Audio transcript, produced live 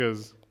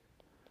is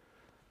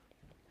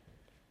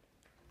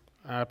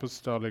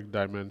apostolic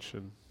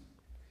dimension.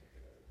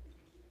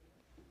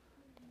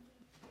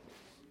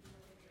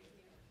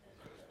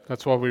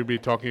 That's what we'll be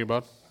talking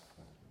about.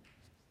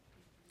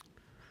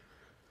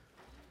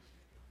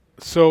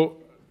 So,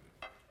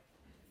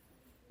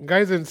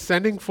 guys, in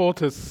sending forth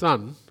His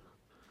Son,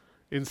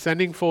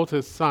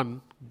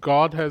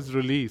 God has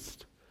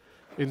released.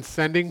 In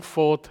sending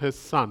forth His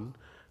Son,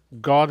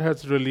 God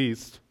has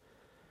released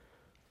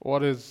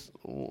what is,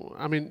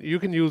 you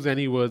can use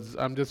any words.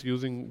 I'm just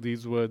using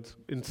these words.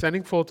 In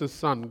sending forth His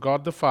Son,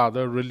 God the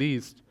Father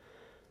released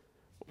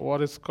what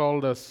is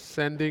called a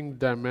sending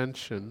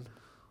dimension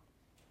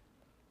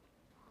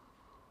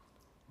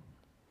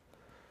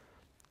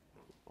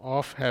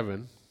of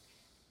heaven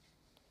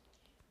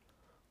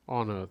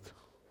on earth.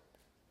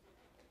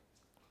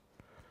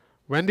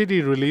 When did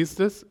He release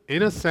this?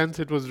 In a sense,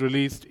 it was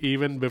released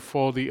even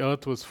before the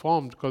earth was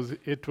formed, because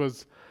it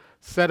was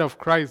said of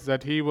Christ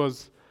that He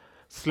was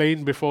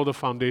slain before the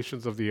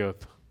foundations of the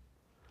earth.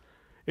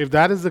 If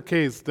that is the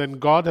case, then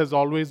God has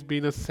always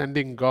been a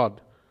sending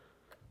God.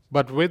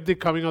 But with the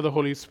coming of the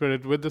Holy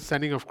Spirit, with the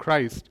sending of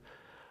Christ,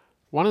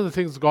 one of the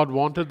things God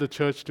wanted the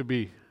church to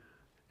be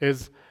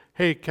is,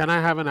 hey, can I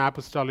have an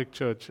apostolic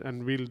church?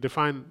 And we'll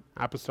define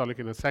apostolic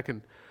in a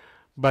second.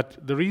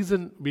 But the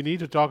reason we need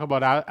to talk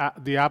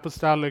about the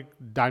apostolic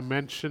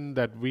dimension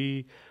that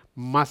we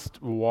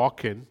must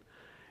walk in,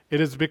 it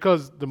is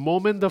because the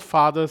moment the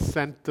Father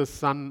sent the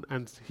Son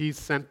and He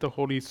sent the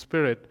Holy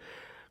Spirit,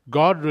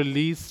 God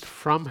released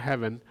from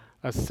heaven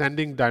a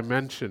sending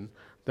dimension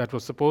that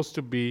was supposed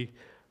to be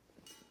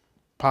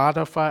part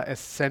of our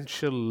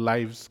essential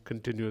lives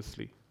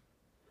continuously.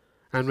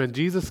 And when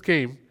Jesus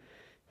came,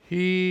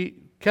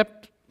 He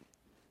kept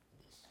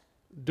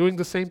doing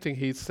the same thing.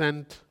 He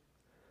sent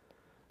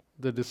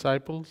the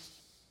disciples,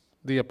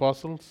 the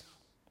apostles.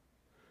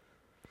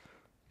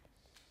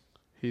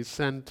 He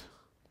sent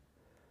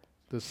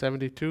the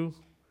 72.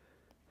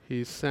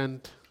 He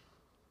sent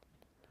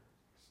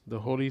the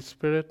Holy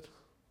Spirit.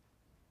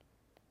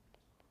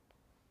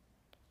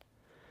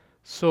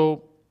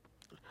 So,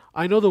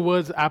 I know the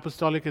words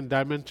apostolic and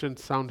dimension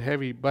sound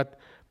heavy, but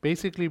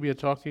basically we are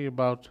talking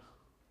about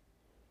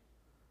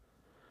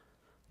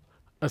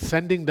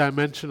ascending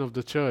dimension of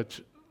the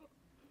church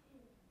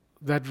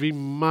that we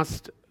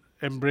must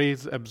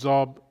embrace,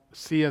 absorb,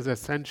 see as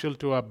essential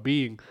to our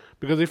being.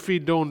 Because if we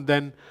don't,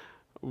 then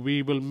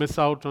we will miss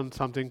out on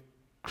something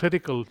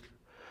critical,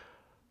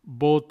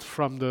 both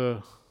from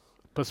the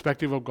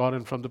perspective of God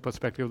and from the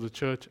perspective of the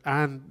church,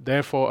 and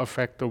therefore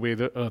affect the way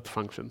the earth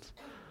functions.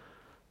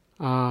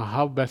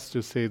 How best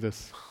to say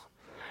this?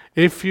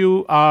 If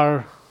you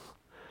are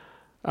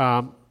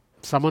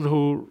someone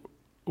who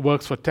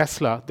works for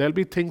Tesla, there'll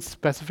be things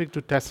specific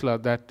to Tesla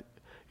that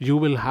you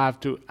will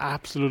have to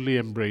absolutely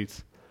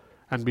embrace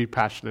and be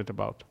passionate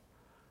about.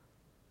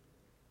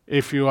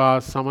 If you are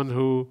someone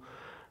who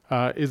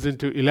is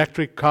into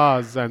electric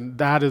cars and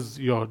that is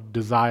your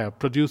desire,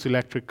 produce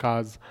electric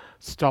cars,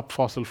 stop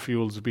fossil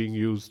fuels being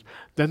used,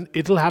 then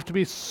it'll have to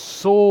be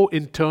so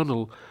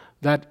internal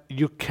that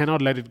you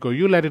cannot let it go.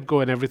 You let it go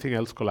and everything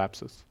else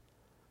collapses.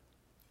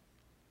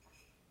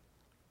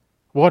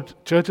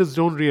 What churches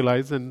don't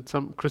realize, and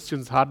some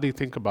Christians hardly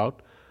think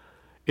about,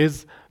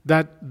 is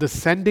that the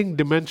sending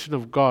dimension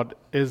of God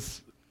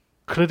is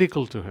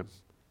critical to Him.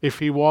 If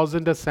He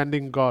wasn't a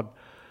sending God,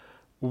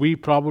 we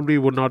probably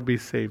would not be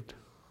saved.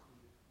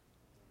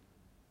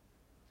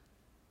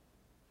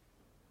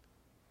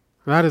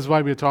 That is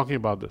why we're talking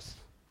about this.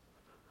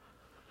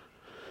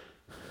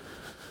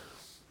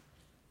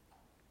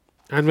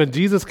 And when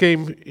Jesus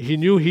came, He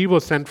knew He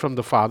was sent from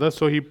the Father,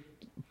 so He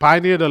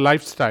pioneered a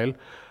lifestyle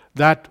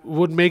that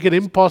would make it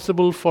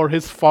impossible for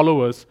His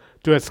followers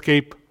to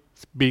escape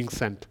being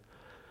sent.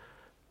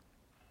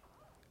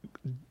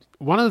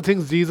 One of the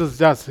things Jesus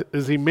does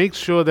is He makes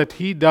sure that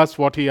He does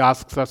what He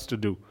asks us to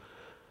do.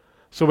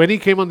 So when He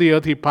came on the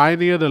earth, He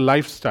pioneered a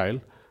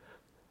lifestyle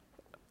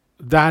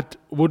that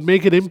would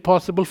make it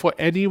impossible for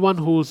anyone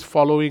who's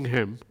following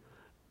Him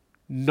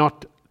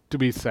not to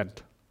be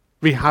sent.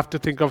 We have to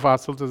think of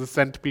ourselves as a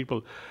sent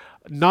people.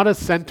 Not a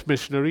sent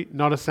missionary,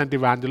 not a sent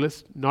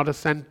evangelist, not a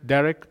sent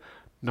Derek,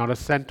 not a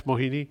sent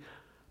Mohini,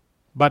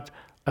 but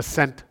a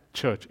sent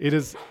church. It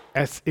is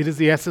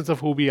the essence of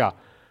who we are.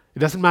 It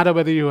doesn't matter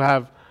whether you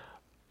have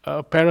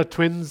a pair of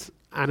twins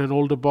and an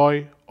older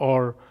boy,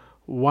 or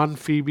one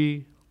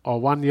Phoebe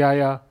or one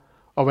Yaya,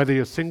 or whether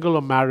you're single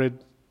or married,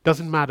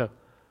 doesn't matter.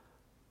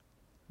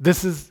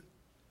 This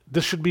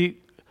should be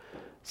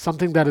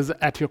something that is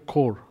at your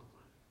core.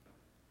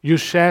 You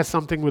share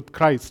something with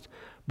Christ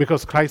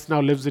because Christ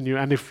now lives in you.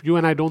 And if you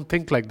and I don't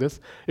think like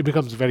this, it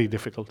becomes very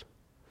difficult.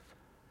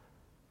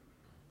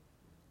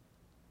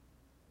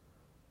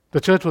 The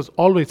church was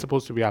always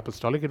supposed to be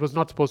apostolic. It was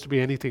not supposed to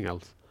be anything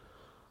else.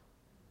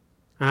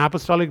 And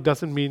apostolic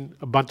doesn't mean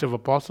a bunch of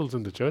apostles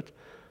in the church.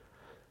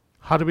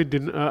 How do we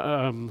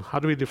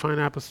define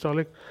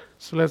apostolic?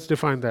 So let's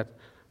define that.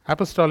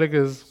 Apostolic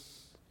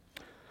is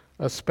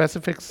a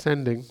specific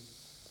sending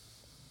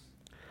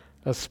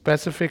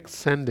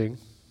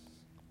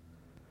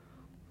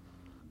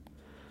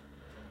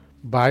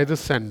by the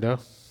sender,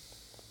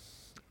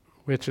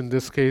 which in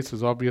this case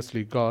is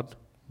obviously God,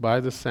 by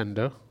the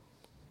sender,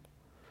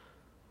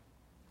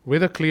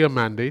 with a clear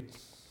mandate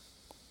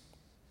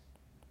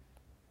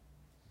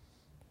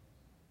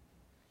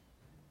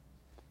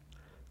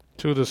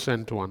to the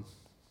sent one.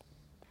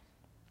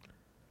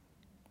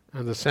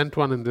 And the sent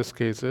one in this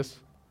case is,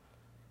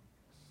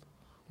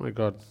 oh my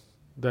God,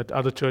 that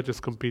other church is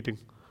competing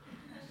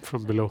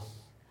from below.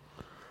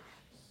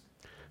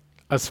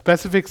 A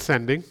specific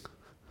sending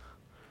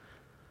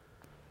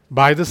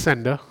by the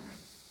sender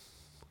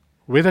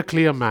with a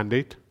clear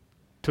mandate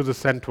to the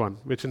sent one,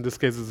 which in this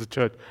case is the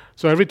church.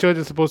 So every church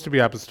is supposed to be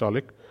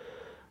apostolic.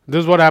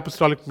 This is what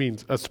apostolic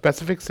means: a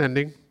specific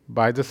sending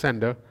by the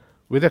sender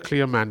with a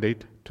clear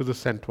mandate to the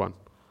sent one.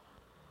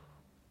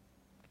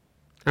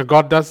 And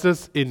God does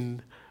this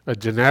in a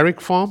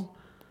generic form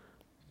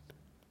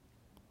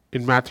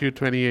in Matthew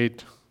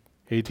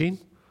 28:18,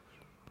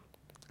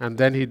 and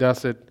then he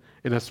does it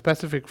in a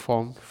specific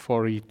form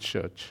for each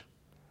church.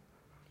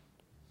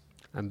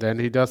 And then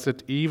he does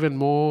it even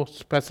more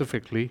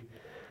specifically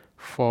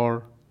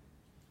for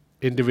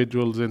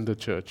individuals in the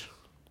church.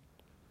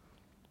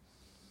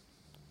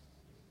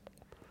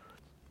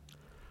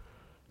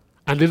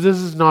 And if this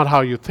is not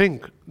how you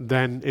think,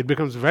 then it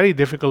becomes very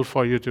difficult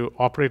for you to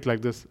operate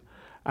like this,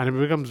 and it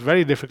becomes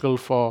very difficult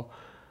for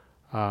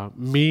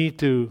me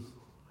to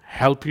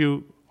help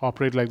you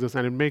operate like this,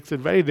 and it makes it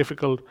very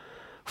difficult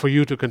for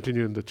you to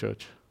continue in the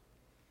church.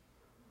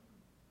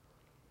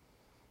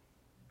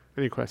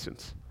 Any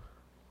questions?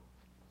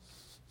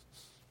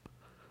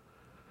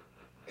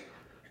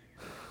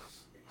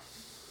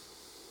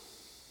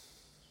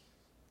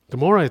 The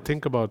more I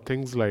think about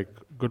things like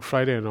Good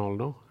Friday and all,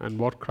 no, and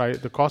what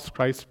the cost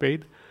Christ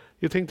paid,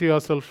 you think to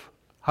yourself,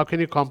 how can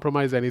you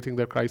compromise anything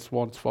that Christ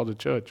wants for the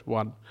church?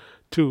 1.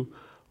 2,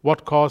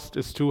 what cost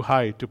is too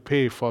high to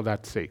pay for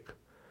that sake?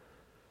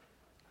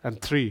 And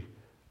 3,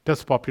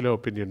 does popular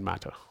opinion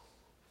matter?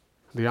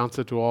 The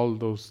answer to all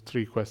those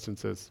 3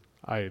 questions is,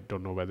 I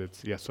don't know whether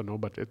it's yes or no,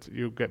 but it's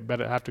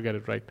have to get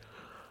it right.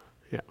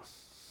 Yeah.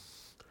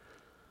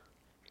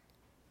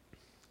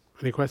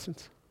 Any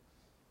questions?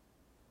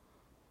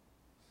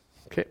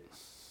 Okay.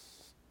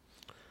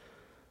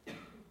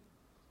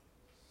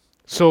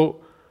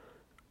 So,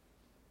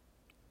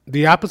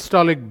 the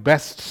apostolic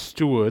best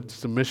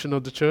stewards the mission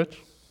of the church,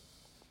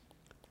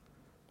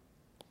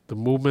 the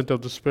movement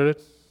of the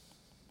Spirit,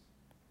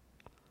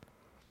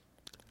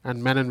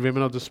 and men and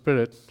women of the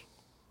Spirit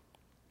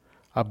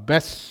are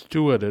best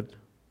stewarded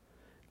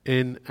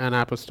in an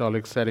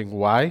apostolic setting.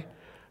 Why?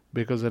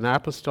 Because an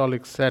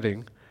apostolic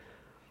setting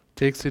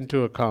takes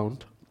into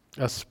account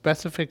a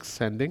specific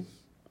sending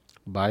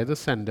by the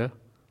sender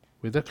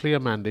with a clear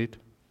mandate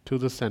to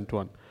the sent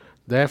one.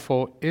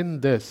 Therefore, in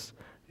this,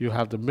 you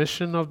have the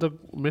mission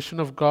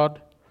of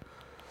God,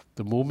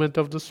 the movement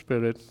of the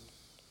Spirit,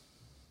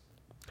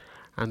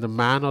 and the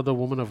man or the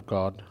woman of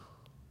God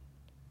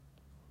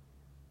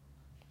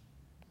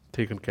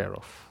taken care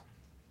of.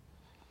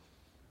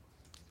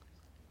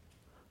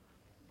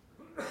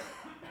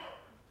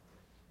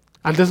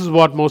 And this is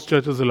what most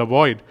churches will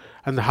avoid.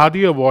 And how do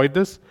you avoid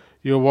this?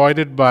 You avoid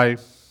it by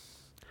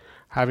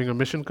having a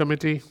mission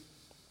committee,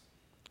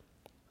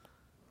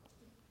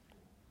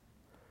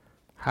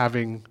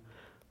 having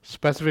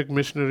specific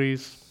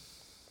missionaries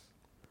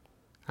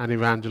and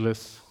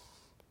evangelists,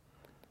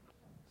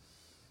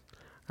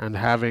 and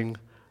having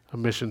a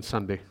mission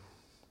Sunday.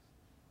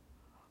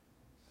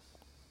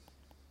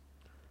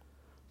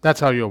 That's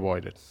how you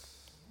avoid it.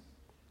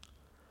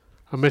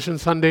 A mission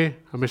Sunday,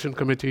 a mission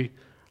committee,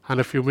 and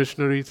a few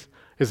missionaries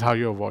is how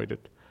you avoid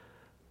it.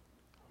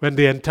 When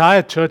the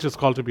entire church is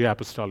called to be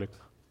apostolic.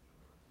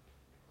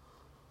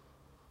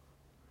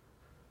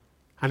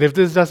 And if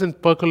this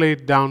doesn't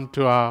percolate down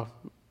to our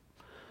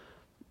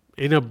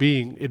inner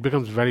being, it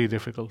becomes very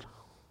difficult.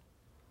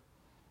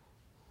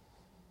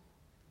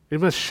 It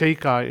must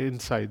shake our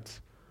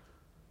insides,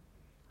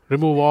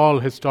 remove all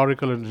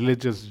historical and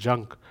religious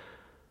junk,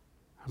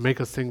 and make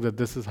us think that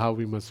this is how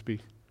we must be.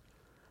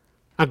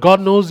 And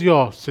God knows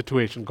your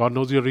situation. God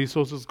knows your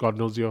resources. God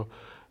knows your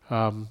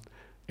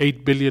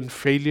 8 billion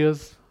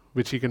failures,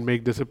 which He can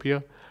make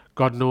disappear.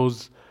 God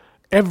knows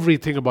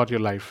everything about your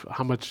life,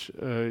 how much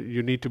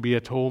you need to be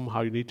at home,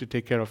 how you need to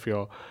take care of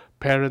your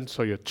parents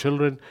or your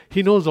children.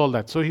 He knows all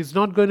that. So He's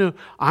not going to,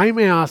 I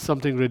may ask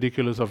something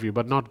ridiculous of you,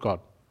 but not God.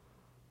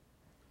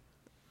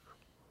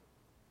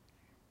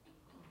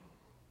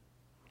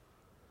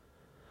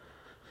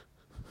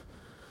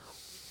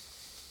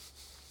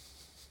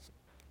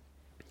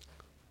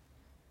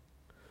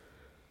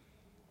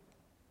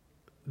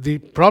 The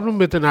problem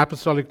with an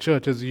apostolic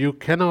church is you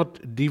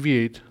cannot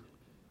deviate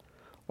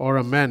or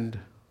amend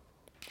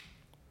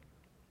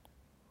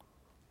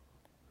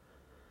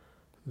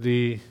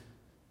the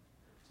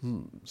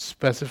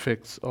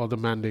specifics or the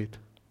mandate.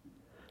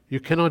 You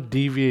cannot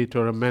deviate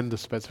or amend the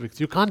specifics.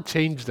 You can't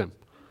change them.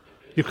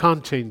 You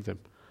can't change them.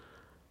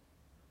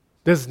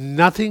 There's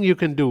nothing you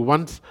can do.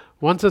 Once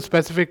a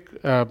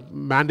specific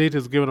mandate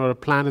is given, or a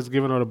plan is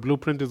given, or a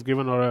blueprint is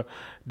given, or a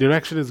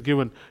direction is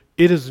given,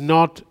 It is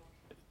not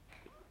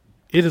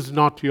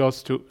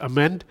yours to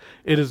amend.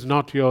 It is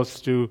not yours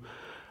to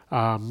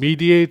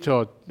mediate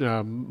or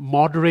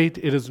moderate.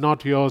 It is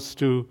not yours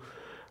to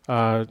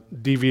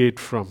deviate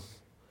from.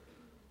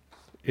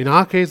 In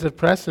our case at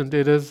present,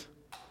 it is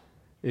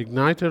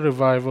ignite a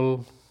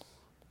revival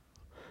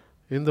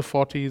in the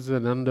 40s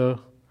and under.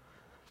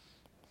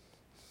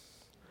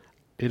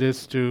 It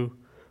is to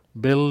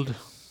build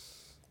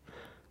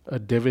a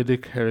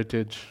Davidic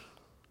heritage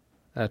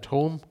at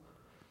home,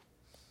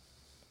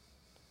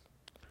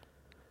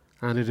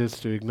 and it is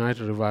to ignite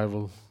a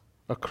revival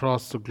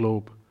across the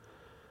globe,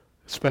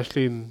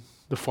 especially in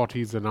the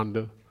 40s and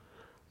under.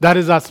 That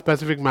is our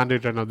specific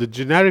mandate right now. The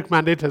generic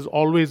mandate has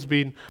always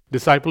been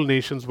disciple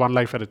nations one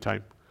life at a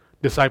time.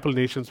 Disciple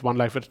nations one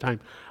life at a time.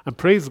 And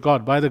praise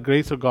God, by the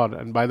grace of God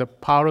and by the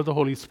power of the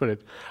Holy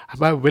Spirit and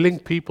by willing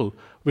people,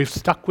 we've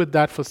stuck with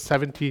that for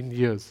 17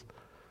 years.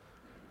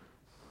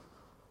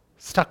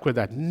 Stuck with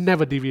that,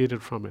 never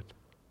deviated from it.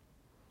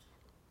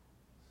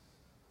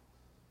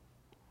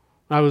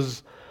 I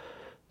was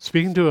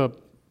speaking to a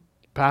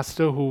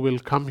pastor who will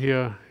come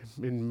here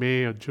in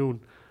May or June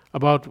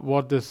about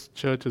what this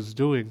church is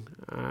doing,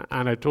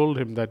 and I told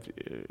him that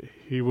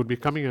he would be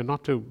coming here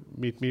not to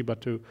meet me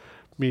but to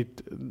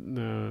meet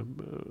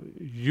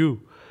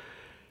you.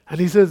 And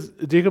he says,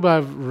 Jacob,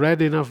 I've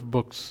read enough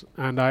books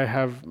and I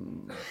have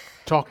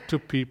talked to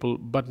people,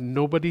 but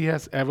nobody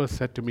has ever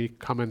said to me,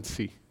 come and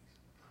see.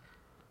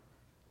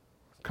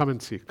 Come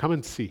and see. Come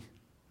and see.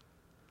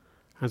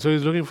 And so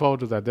he's looking forward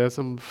to that. There's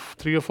some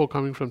 3 or 4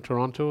 coming from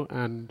Toronto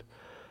and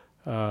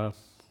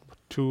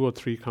 2 or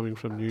 3 coming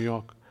from New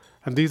York.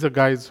 And these are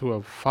guys who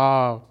are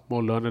far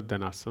more learned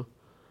than us. Huh?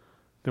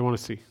 They want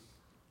to see.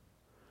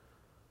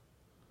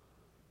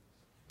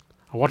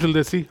 And what will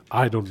they see?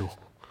 I don't know.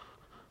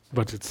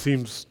 But it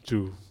seems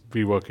to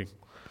be working.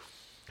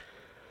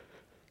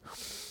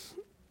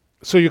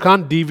 So you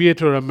can't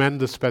deviate or amend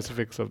the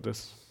specifics of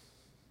this.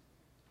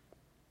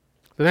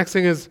 The next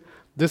thing is,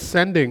 this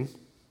sending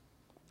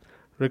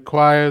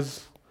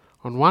requires,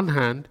 on one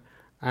hand,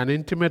 an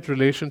intimate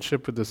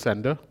relationship with the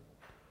sender.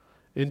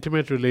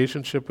 Intimate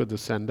relationship with the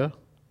sender.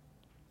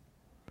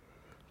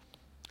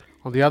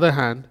 On the other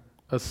hand,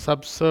 a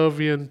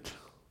subservient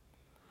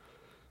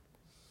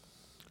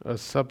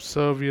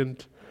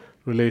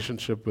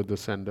relationship with the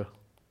sender.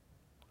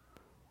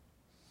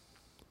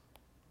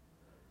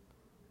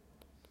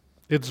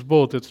 It's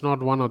both, it's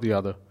not one or the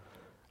other.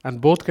 And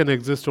both can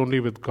exist only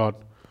with God,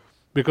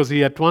 because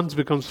He at once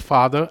becomes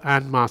Father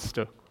and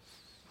Master.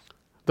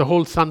 The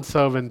whole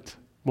son-servant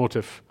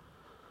motive.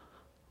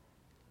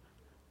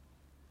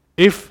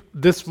 If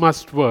this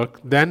must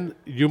work, then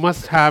you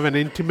must have an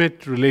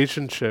intimate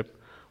relationship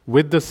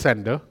with the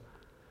sender.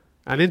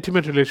 An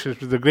intimate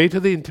relationship. The greater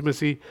the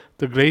intimacy,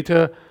 the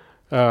greater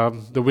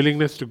the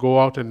willingness to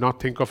go out and not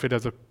think of it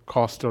as a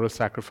cost or a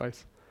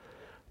sacrifice.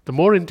 The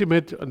more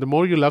intimate and the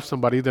more you love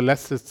somebody, the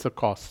less it's a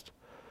cost.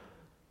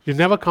 You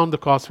never count the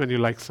cost when you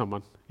like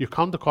someone. You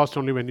count the cost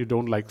only when you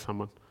don't like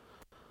someone.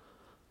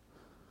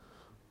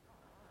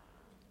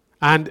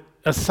 And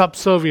a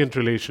subservient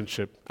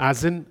relationship,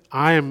 as in,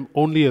 I am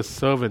only a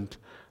servant.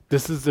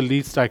 This is the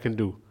least I can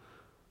do.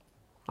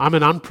 I'm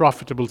an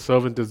unprofitable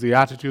servant is the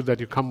attitude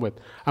that you come with.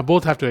 And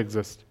both have to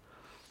exist.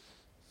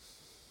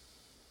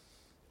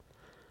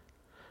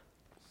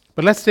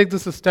 But let's take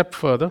this a step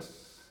further.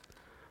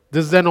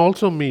 This then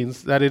also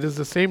means that it is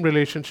the same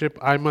relationship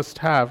I must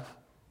have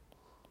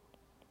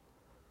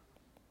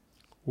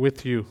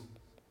with you.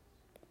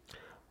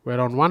 Where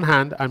on one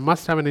hand, I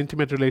must have an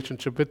intimate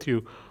relationship with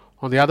you.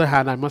 On the other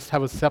hand, I must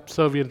have a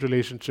subservient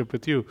relationship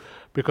with you.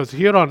 Because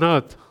here on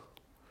earth,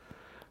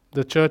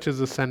 the church is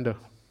the sender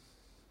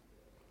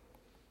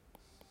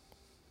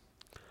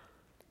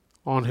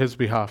on His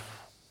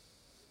behalf.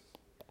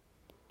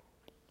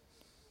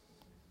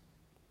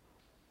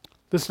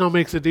 This now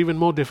makes it even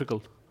more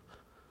difficult.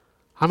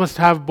 I must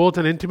have both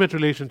an intimate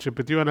relationship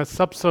with you and a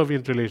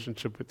subservient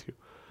relationship with you.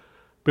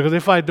 Because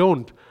if I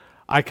don't,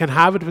 I can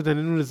have it with an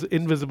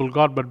invisible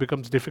God, but it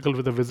becomes difficult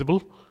with a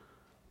visible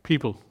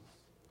people.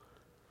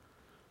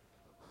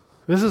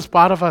 This is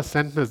part of our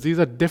sentness. These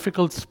are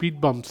difficult speed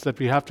bumps that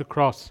we have to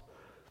cross.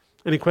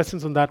 Any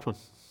questions on that one?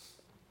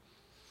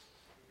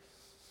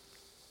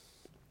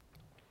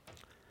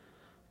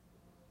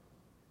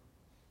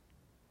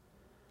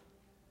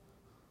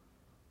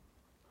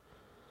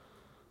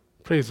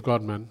 Praise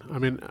God, man. I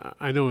mean,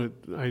 I know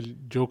I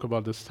joke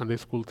about this Sunday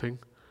school thing,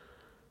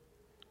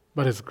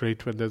 but it's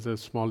great when there's a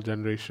small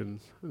generation,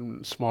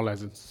 small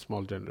as in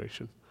small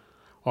generation,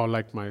 or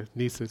like my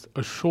nieces,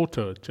 a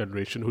shorter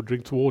generation who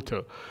drinks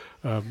water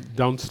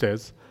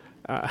downstairs,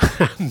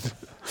 and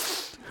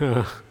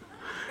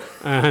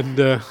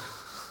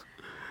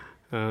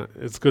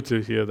it's good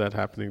to hear that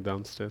happening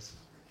downstairs.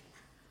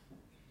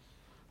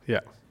 Yeah.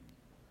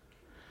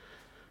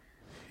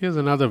 Here's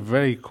another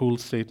very cool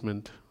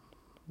statement.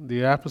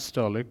 The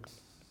apostolic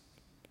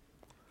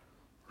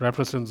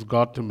represents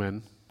God to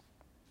men,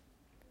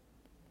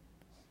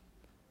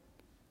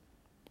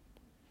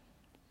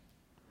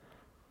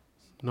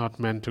 not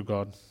men to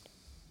God.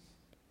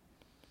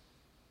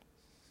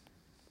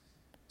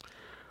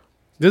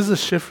 This is a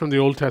shift from the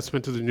Old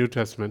Testament to the New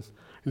Testament.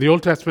 In the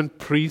Old Testament,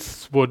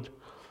 priests would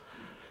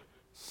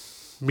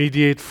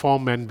mediate for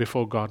men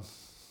before God.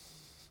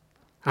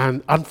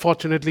 And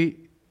unfortunately,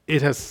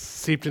 it has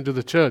seeped into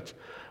the church,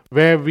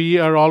 where we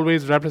are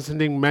always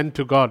representing men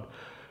to God.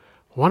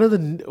 One of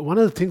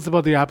the things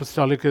about the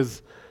apostolic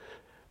is,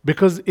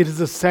 because it is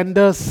the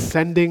sender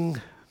sending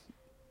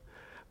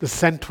the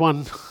sent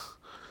one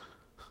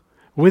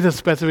with a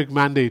specific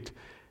mandate,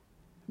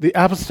 the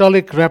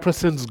apostolic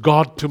represents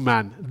God to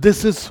man.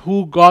 This is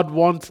who God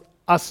wants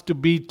us to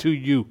be to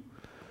you.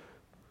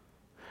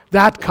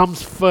 That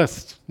comes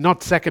first,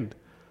 not second.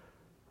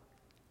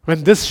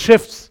 When this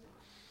shifts,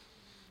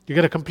 you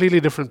get a completely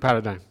different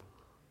paradigm.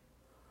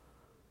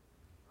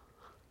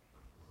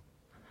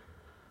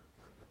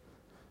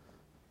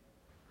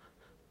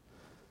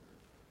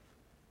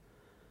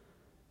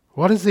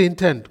 What is the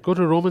intent? Go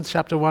to Romans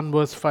chapter 1,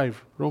 verse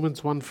 5.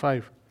 Romans 1,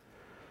 5.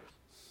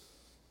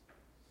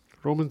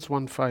 Romans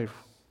 1, 5.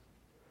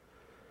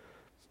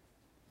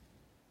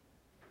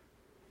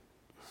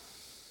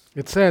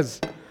 It says,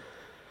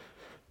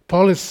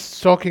 Paul is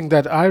talking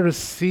that I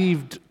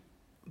received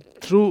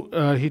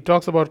through, he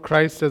talks about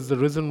Christ as the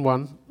risen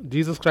one,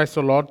 Jesus Christ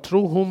the Lord,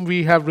 through whom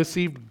we have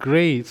received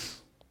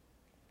grace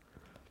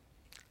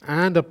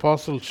and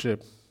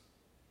apostleship.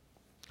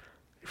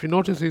 If you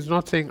notice, he's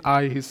not saying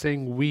I, he's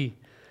saying we.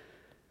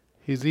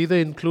 He's either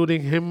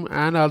including him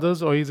and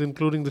others, or he's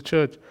including the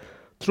church.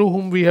 Through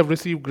whom we have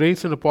received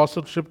grace and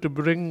apostleship to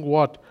bring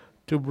what?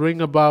 To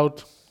bring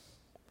about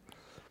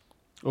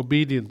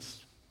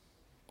obedience.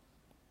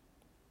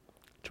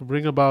 To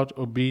bring about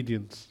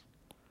obedience.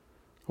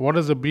 What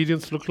does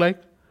obedience look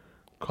like?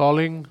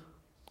 Calling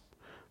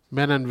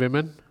men and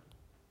women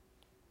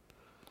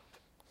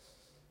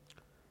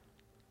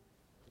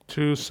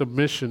to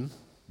submission.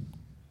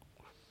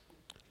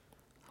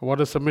 What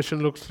does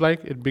submission looks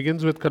like? It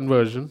begins with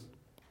conversion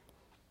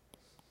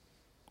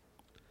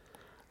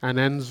and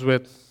ends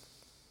with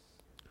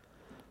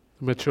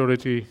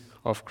maturity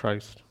of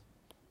Christ,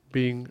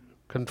 being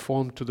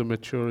conformed to the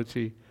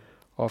maturity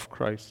of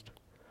Christ.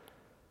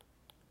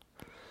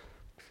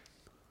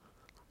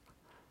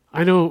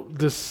 I know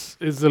this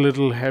is a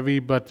little heavy,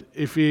 but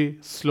if we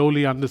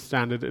slowly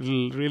understand it,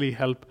 it'll really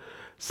help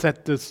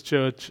set this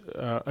church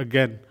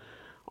again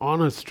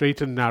on a straight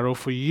and narrow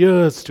for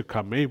years to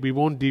come. We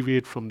won't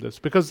deviate from this,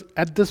 because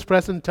at this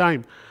present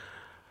time,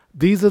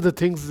 these are the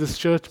things this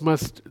church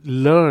must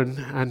learn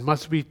and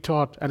must be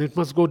taught, and it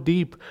must go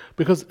deep,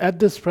 because at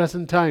this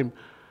present time,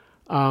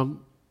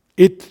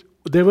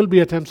 there will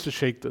be attempts to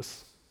shake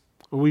this.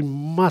 We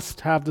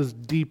must have this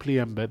deeply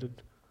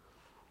embedded.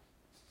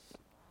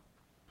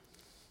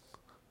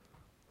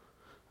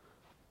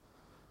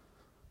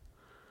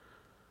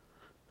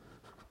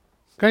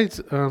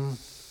 Guys,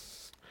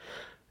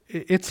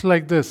 it's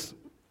like this.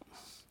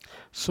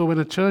 So when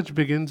a church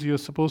begins, you're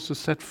supposed to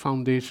set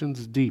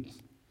foundations deep.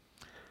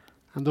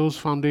 And those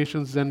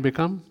foundations then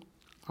become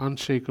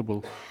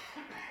unshakable.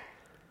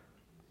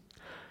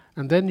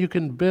 And then you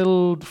can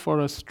build for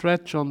a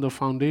stretch on the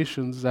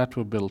foundations that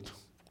were built.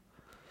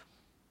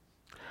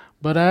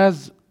 But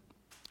as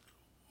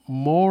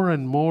more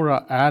and more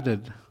are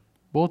added,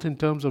 both in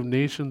terms of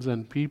nations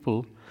and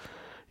people,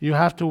 you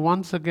have to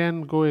once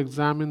again go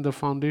examine the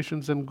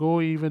foundations and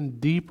go even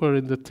deeper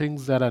in the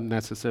things that are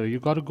necessary.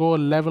 You've got to go a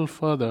level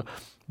further,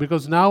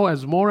 because now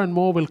as more and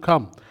more will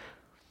come,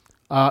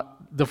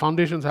 the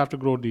foundations have to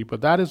grow deeper.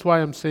 That is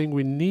why I'm saying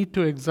we need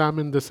to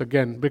examine this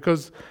again,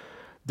 because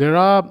there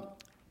are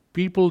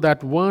people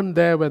that weren't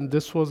there when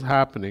this was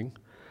happening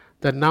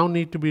that now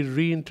need to be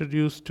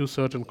reintroduced to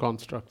certain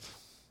constructs.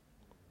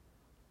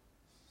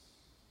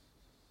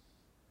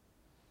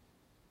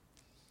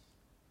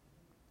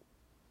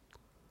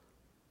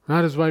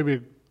 That is why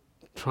we're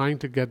trying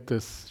to get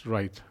this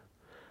right.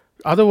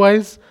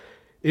 Otherwise,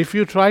 if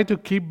you try to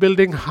keep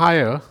building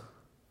higher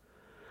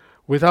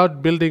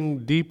without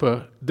building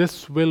deeper,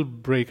 this will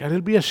break. And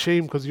it'll be a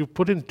shame, because you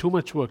put in too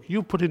much work.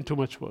 You put in too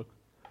much work.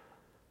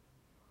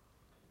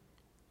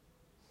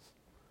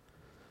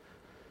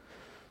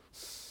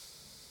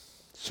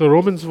 So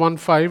Romans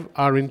 1:5,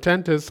 our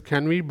intent is,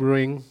 can we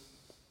bring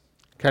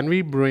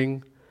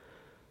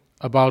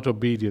about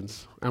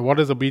obedience? And what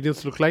does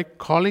obedience look like?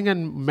 Calling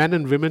men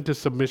and women to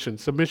submission.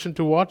 Submission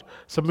to what?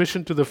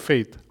 Submission to the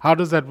faith. How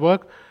does that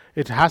work?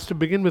 It has to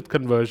begin with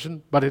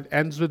conversion, but it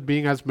ends with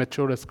being as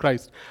mature as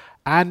Christ.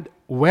 And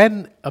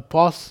when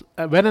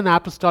an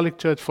apostolic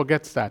church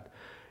forgets that,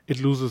 it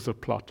loses the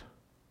plot.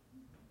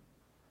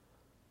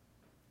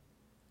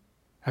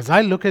 As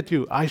I look at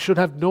you, I should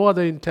have no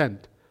other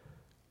intent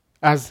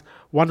as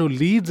one who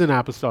leads an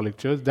apostolic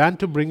church than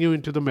to bring you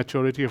into the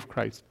maturity of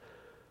Christ.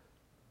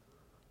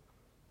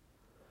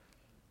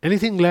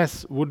 Anything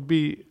less would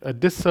be a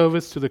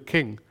disservice to the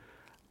King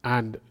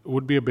and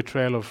would be a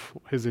betrayal of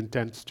his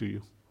intents to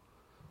you.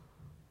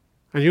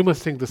 And you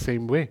must think the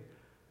same way,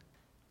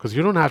 because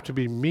you don't have to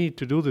be me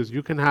to do this.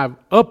 You can have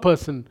a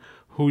person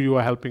who you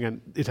are helping,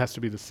 and it has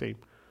to be the same.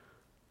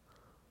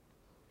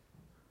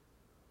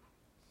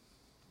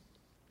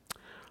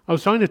 I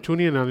was talking to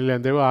Tuni and Anil,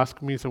 and they were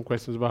asking me some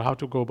questions about how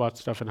to go about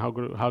stuff and how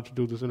to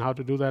do this and how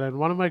to do that. And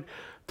one of my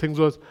things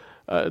was,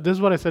 this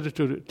is what I said to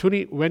Tuni.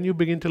 Tuni, when you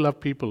begin to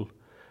love people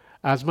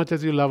as much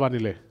as you love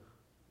Anile,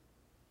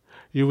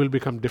 you will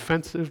become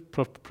defensive,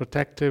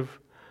 protective.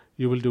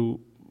 You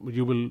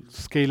will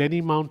scale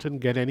any mountain,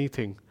 get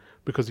anything,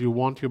 because you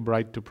want your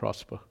bride to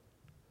prosper.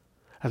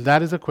 And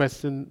that is a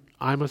question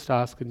I must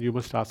ask and you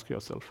must ask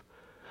yourself.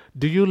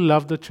 Do you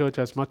love the church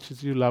as much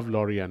as you love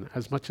Lorian,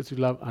 as much as you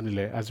love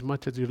Anile, as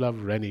much as you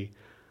love Rennie?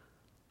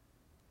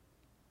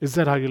 Is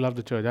that how you love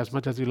the church? As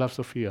much as you love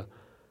Sophia?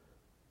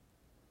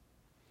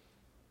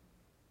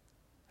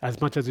 As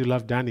much as you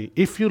love Danny?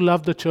 If you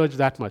love the church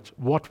that much,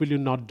 what will you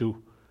not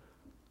do?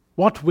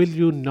 What will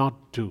you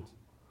not do?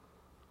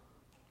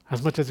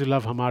 As much as you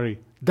love Hamari.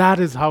 That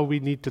is how we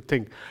need to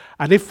think.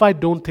 And if I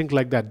don't think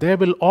like that, there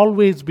will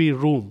always be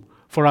room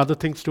for other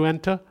things to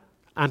enter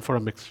and for a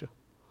mixture.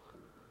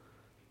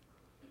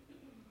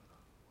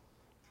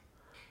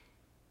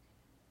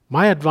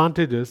 My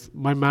advantage is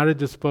my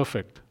marriage is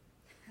perfect.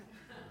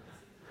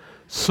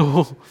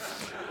 So,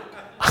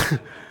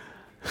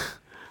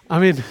 I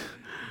mean,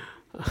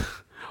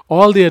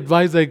 all the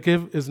advice I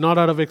give is not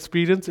out of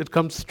experience, it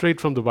comes straight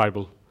from the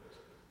Bible.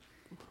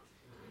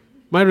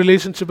 My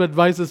relationship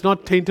advice is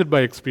not tainted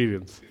by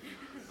experience.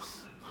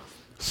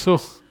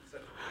 So,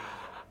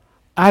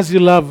 as you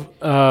love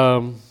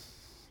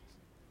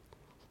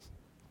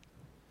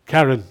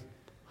Karen,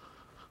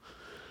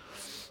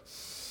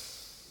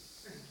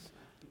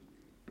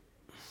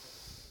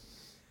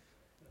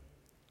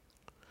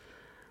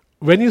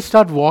 when you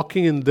start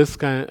walking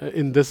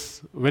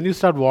when you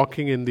start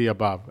walking in the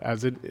above,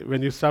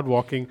 when you start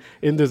walking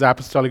in this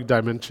apostolic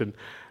dimension,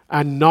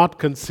 and not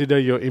consider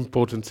your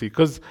impotency,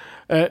 because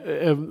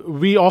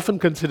we often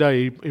consider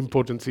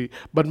impotency,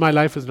 but my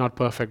life is not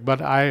perfect,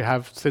 but I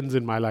have sins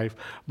in my life,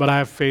 but I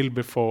have failed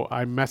before,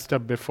 I messed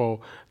up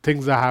before,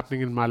 things are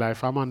happening in my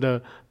life, I'm under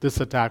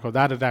this attack or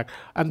that attack,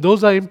 and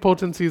those are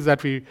impotencies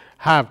that we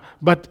have,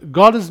 but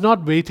God is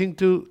not waiting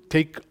to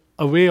take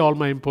away all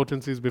my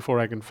impotencies before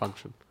I can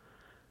function.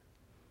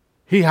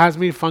 He has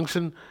me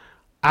function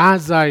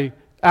as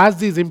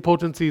these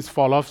impotencies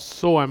fall off,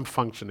 so I'm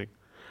functioning.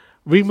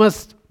 We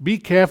must be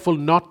careful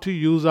not to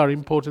use our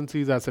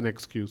impotencies as an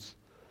excuse.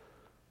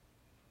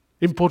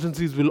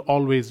 Impotencies will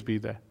always be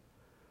there.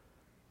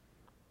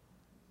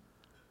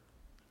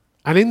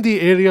 And in the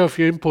area of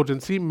your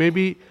impotency,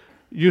 maybe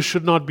you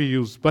should not be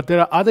used. But there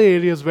are other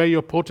areas where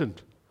you're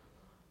potent.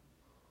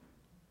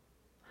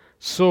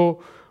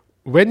 So,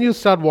 when you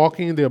start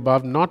walking in the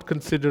above, not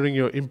considering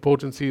your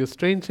impotency, a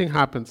strange thing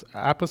happens.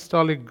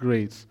 Apostolic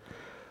grace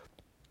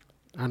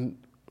and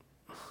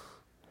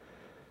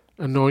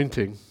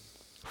anointing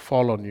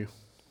fall on you.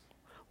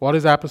 What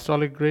is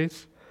apostolic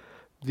grace?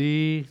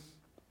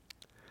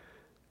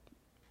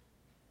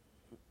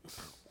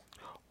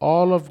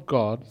 All of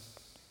God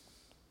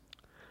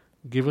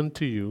given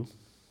to you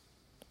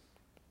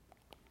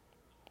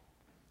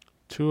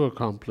to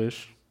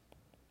accomplish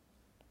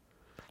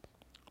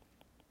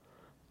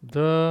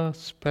the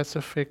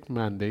specific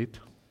mandate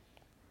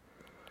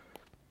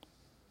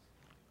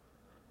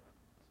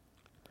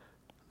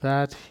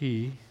that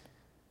He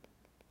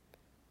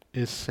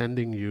is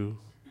sending you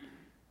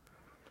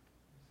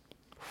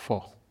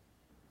for.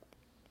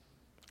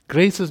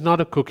 Grace is not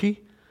a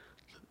cookie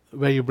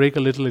where you break a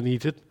little and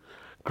eat it.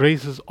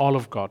 Grace is all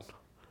of God.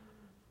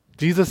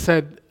 Jesus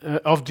said,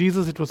 of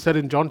Jesus it was said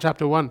in John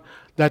chapter 1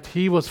 that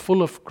He was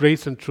full of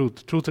grace and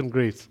truth and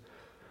grace.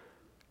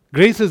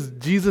 Grace is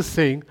Jesus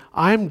saying,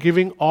 I am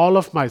giving all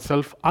of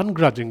myself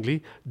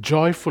ungrudgingly,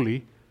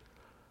 joyfully,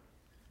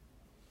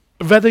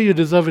 whether you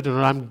deserve it or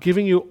not, I'm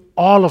giving you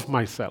all of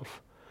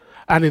myself.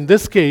 And in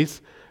this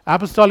case,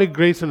 apostolic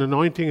grace and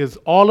anointing is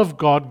all of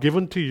God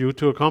given to you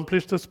to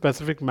accomplish the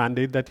specific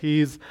mandate that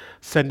He is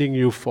sending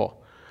you for.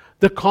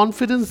 The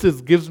confidence this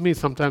gives me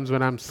sometimes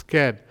when I'm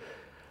scared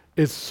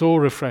is so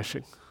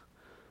refreshing.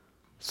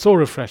 So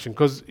refreshing,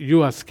 because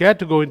you are scared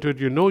to go into it,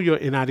 you know you're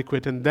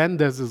inadequate, and then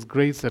there's this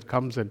grace that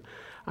comes in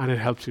and it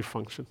helps you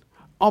function.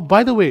 Oh,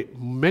 by the way,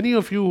 many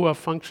of you who are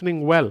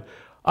functioning well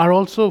are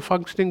also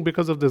functioning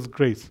because of this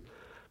grace.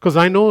 Because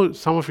I know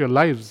some of your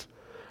lives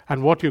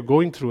and what you're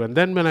going through, and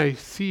then when I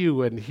see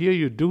you and hear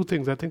you do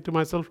things, I think to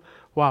myself,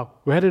 wow,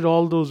 where did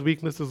all those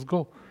weaknesses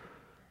go?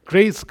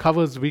 Grace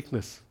covers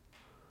weakness.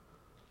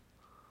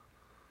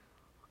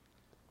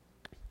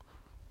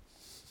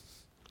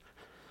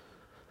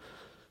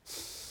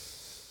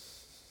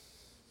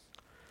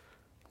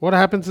 What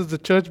happens is the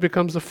church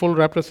becomes a full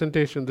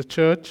representation. The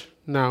church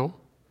now,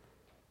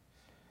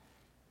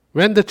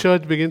 when the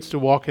church begins to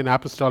walk in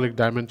apostolic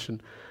dimension,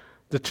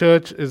 the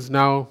church is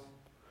now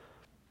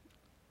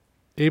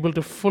able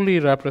to fully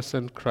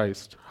represent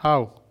Christ.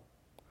 How?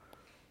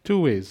 Two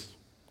ways.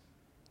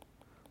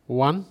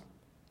 One,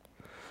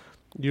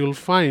 you'll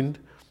find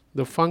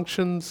the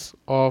functions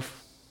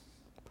of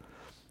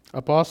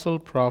apostle,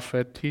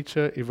 prophet,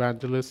 teacher,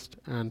 evangelist,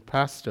 and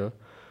pastor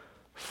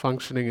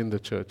functioning in the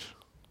church.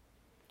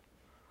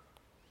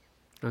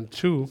 And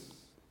two,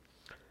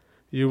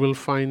 you will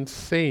find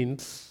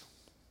saints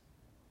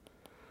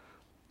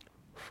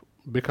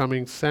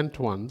becoming sent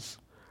ones,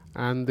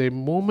 and the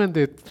moment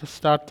they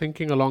start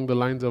thinking along the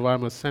lines of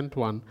I'm a sent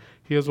one,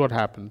 here's what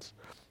happens.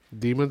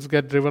 Demons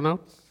get driven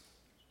out,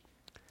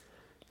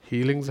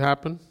 healings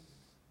happen,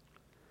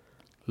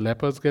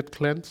 lepers get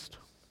cleansed,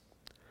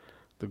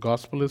 the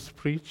gospel is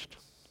preached,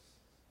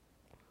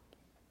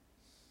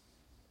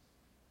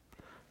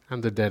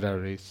 and the dead are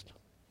raised.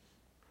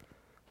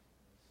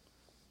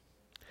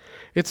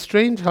 It's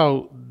strange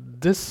how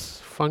this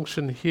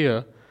function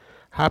here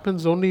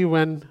happens only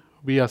when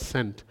we are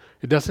sent.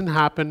 It doesn't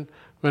happen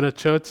when a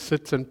church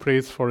sits and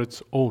prays for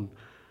its own.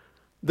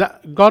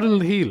 God will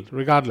heal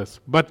regardless,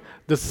 but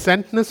the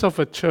sentness of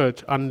a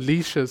church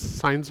unleashes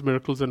signs,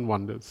 miracles, and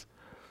wonders.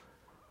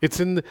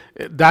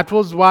 That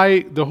was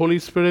why the Holy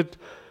Spirit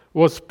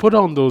was put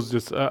on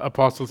those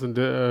apostles, and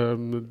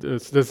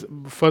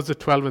first the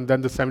 12 and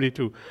then the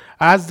 72.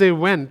 As they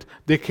went,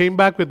 they came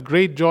back with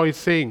great joy,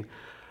 saying,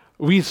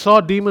 "We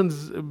saw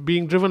demons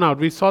being driven out.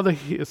 We saw the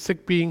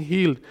sick being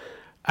healed."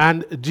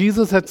 And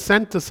Jesus had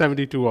sent the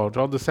 72 out,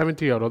 or the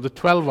 70 out, or the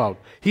 12 out.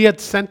 He had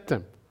sent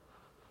them.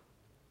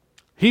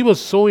 He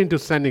was so into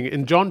sending.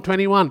 In John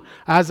 21,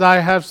 as I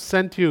have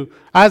sent you,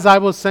 as I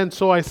was sent,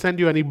 so I send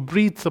you. And he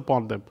breathes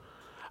upon them.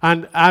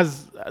 And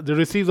as they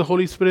receive the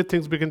Holy Spirit,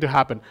 things begin to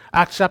happen.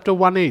 Acts chapter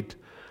 1:8.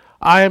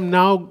 I am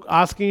now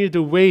asking you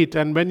to wait,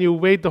 and when you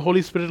wait, the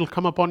Holy Spirit will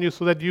come upon you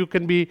so that you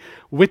can be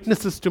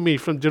witnesses to me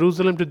from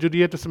Jerusalem to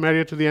Judea to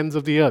Samaria to the ends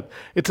of the earth.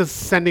 It's a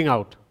sending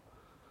out.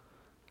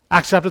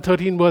 Acts chapter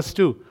 13, verse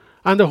 2.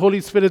 And the Holy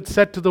Spirit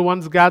said to the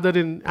ones gathered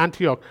in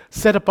Antioch,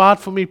 "Set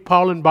apart for me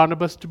Paul and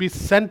Barnabas to be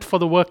sent for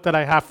the work that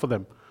I have for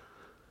them."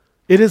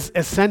 It is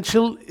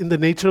essential in the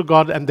nature of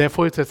God, and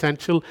therefore it's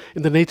essential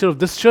in the nature of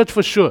this church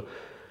for sure.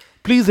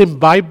 Please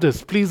imbibe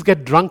this. Please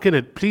get drunk in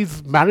it.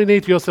 Please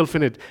marinate yourself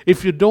in it.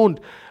 If you don't,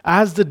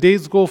 as the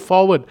days go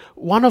forward,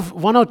 one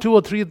or two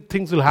or three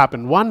things will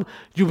happen. One,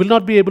 you will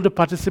not be able to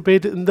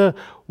participate in the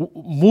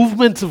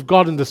movements of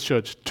God in this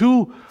church.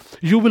 Two,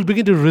 you will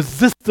begin to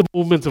resist the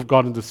movements of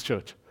God in this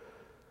church.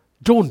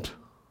 Don't.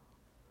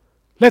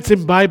 Let's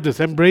imbibe this.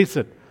 Embrace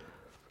it.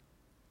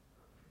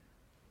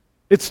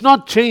 It's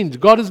not changed.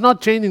 God is not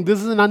changing.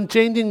 This is an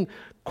unchanging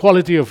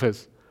quality of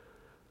His.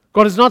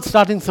 God is not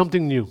starting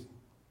something new.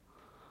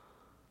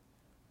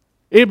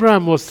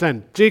 Abraham was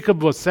sent,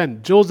 Jacob was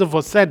sent, Joseph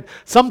was sent.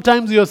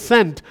 Sometimes you're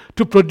sent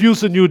to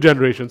produce a new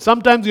generation.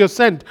 Sometimes you're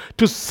sent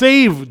to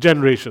save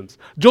generations.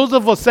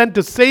 Joseph was sent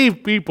to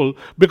save people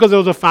because there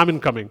was a famine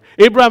coming.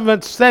 Abraham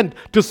was sent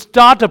to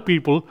start a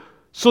people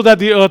so that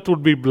the earth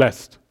would be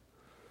blessed.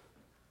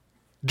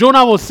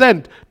 Jonah was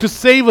sent to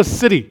save a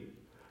city.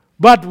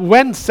 But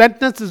when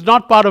sentness is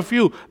not part of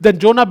you, then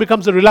Jonah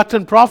becomes a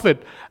reluctant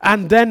prophet,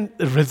 and then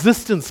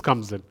resistance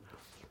comes in.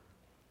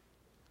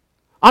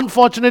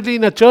 Unfortunately,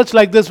 in a church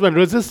like this, when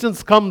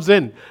resistance comes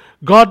in,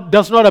 God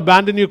does not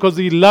abandon you because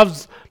He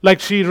loves, like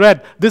she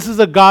read, this is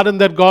a garden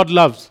that God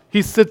loves.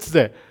 He sits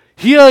there.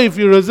 Here, if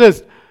you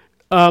resist,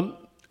 you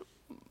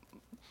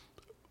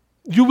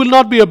will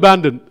not be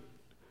abandoned.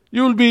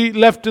 You will be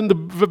left in the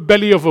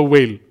belly of a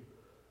whale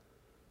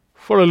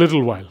for a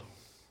little while.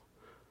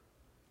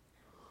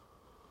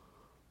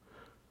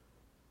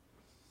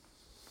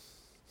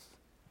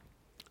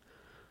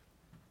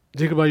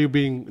 Jacob, are you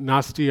being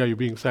nasty? Are you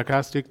being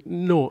sarcastic?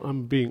 No,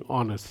 I'm being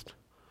honest.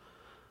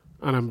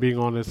 And I'm being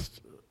honest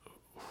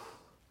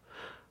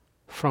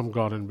from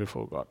God and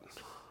before God.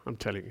 I'm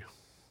telling you.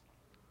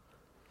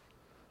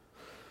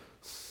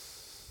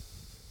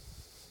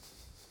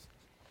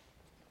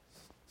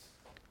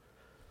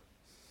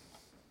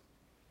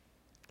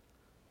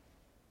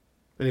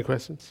 Any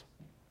questions?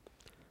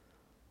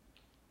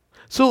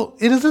 So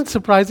it isn't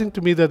surprising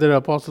to me that there are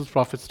apostles,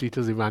 prophets,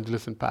 teachers,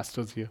 evangelists, and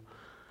pastors here.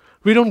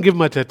 We don't give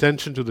much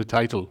attention to the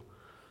title,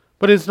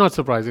 but it's not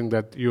surprising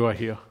that you are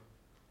here,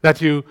 that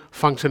you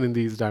function in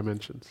these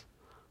dimensions.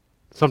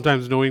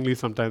 Sometimes knowingly,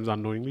 sometimes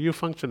unknowingly, you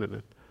function in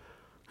it.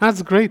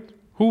 That's great.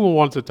 Who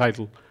wants a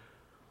title?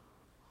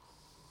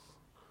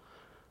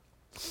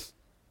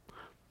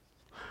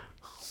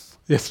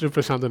 Yesterday,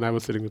 Prashant and I were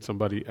sitting with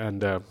somebody,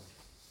 and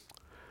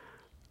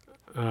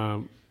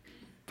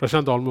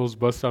Prashant almost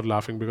burst out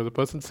laughing because the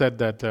person said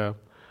that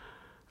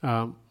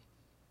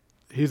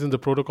he's in the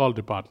protocol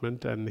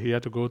department and he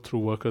had to go through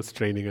workers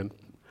training, and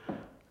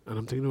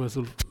I'm thinking to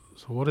myself,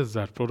 so what is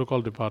that,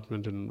 protocol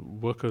department and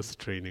workers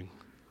training?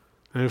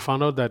 And we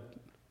found out that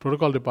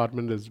protocol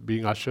department is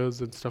being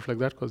ushers and stuff like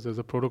that because there's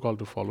a protocol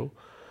to follow,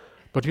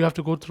 but you have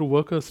to go through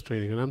workers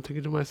training. And I'm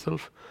thinking to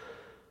myself,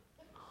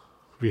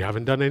 we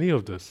haven't done any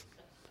of this.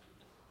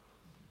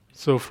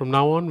 So from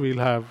now on we'll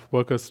have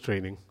workers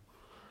training,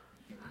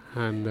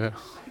 and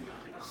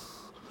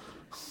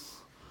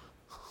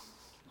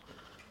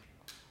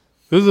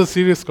this is a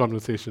serious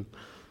conversation.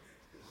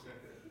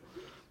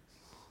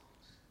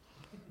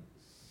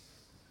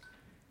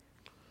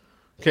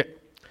 Okay.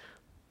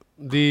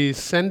 The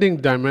sending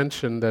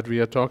dimension that we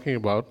are talking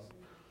about,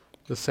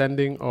 the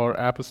sending or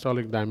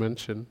apostolic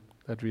dimension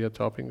that we are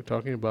talking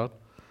about,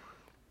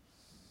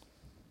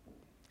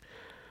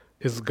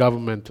 is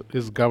governmental.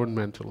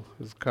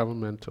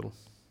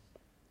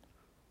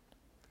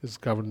 is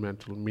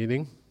governmental,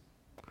 meaning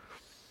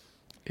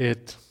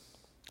it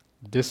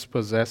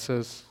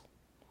dispossesses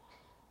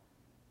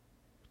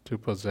to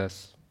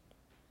possess.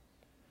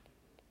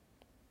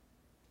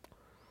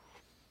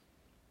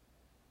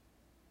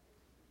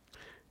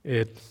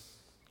 It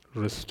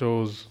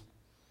restores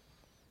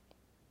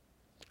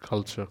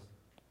culture.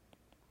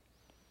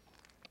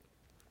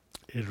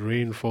 It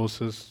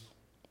reinforces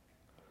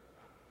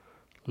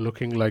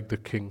looking like the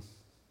king.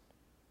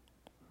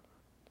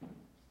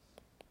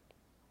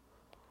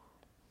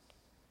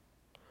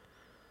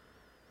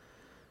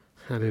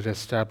 And it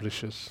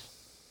establishes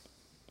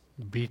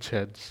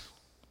beachheads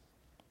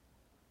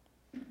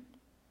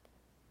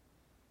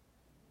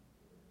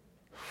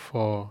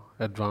for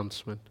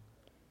advancement.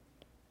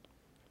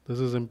 This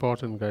is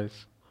important,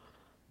 guys.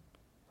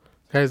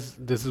 Guys,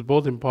 this is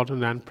both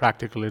important and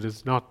practical. It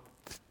is not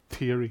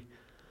theory.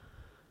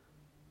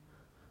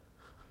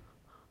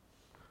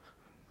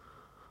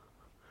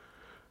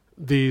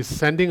 The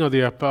sending of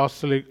the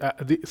apostolic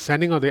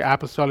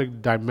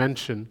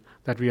dimension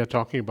that we are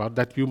talking about,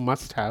 that you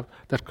must have,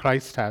 that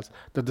Christ has,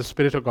 that the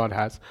Spirit of God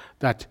has,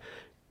 that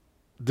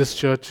this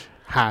church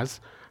has,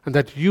 and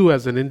that you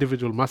as an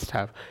individual must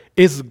have,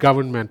 is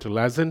governmental.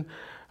 As in,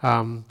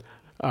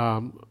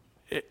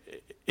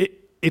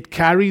 it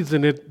carries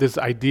in it this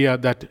idea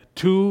that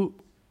to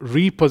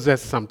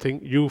repossess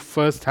something, you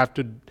first have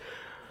to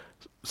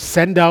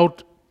send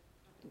out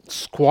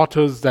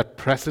squatters that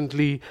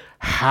presently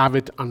have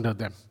it under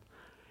them.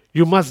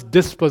 You must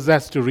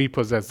dispossess to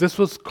repossess. This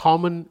was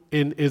common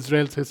in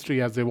Israel's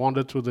history as they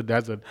wandered through the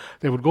desert.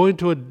 They would go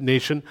into a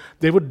nation,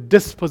 they would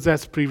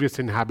dispossess previous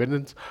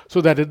inhabitants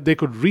so that they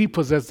could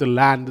repossess the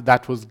land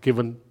that was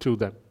given to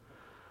them.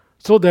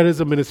 So there is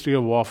a ministry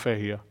of warfare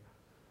here.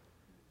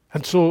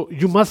 And so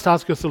you must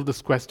ask yourself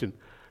this question: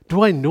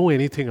 do I know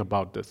anything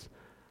about this?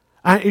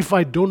 And if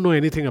I don't know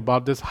anything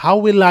about this, how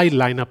will I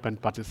line up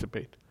and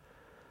participate?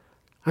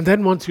 And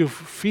then once you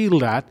feel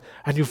that,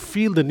 and you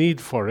feel the need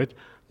for it,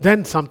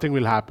 then something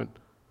will happen.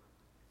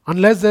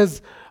 Unless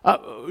there's,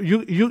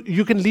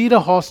 you can lead a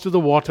horse to the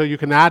water, you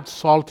can add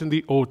salt in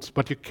the oats,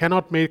 but you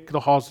cannot make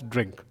the horse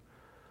drink.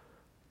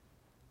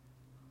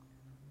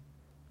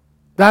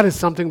 That is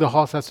something the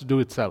horse has to do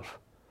itself.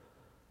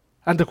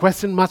 And the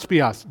question must be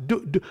asked,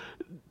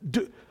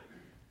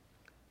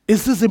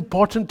 is this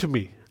important to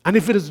me? And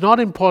if it is not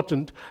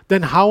important,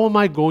 then how am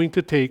I going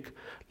to take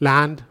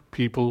land,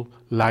 people,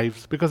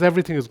 lives? Because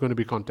everything is going to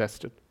be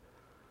contested.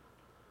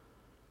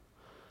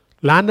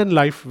 Land and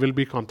life will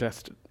be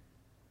contested.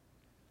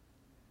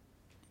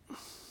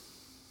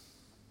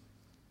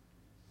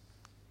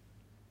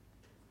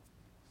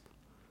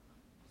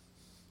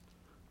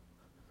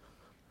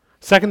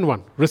 Second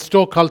one,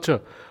 restore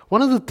culture.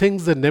 One of the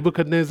things that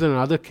Nebuchadnezzar and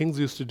other kings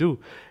used to do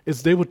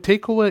is they would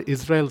take over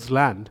Israel's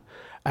land,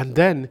 and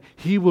then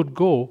he would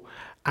go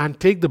and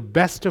take the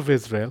best of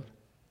Israel,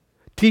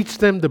 teach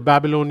them the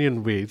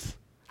Babylonian ways,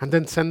 and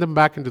then send them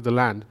back into the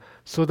land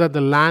so that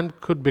the land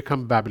could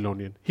become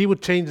Babylonian. He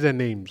would change their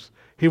names.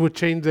 He would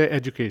change their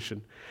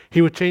education.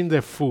 He would change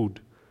their food.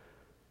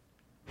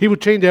 He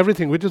would change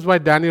everything, which is why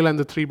Daniel and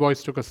the 3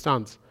 boys took a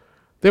stance.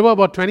 There were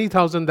about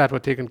 20,000 that were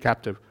taken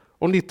captive.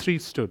 Only 3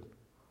 stood.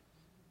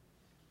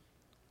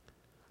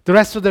 The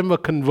rest of them were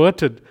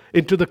converted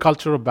into the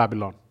culture of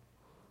Babylon.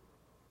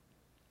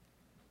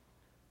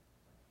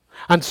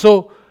 And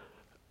so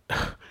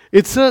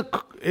it's a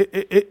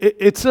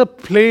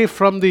play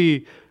from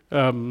the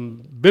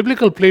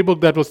biblical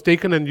playbook that was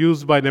taken and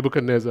used by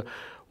Nebuchadnezzar.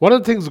 One of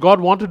the things God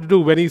wanted to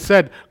do when he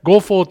said, "Go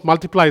forth,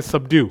 multiply,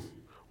 subdue,"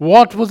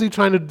 what was he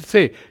trying to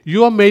say?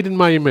 You are made in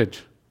my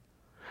image.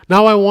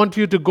 Now I want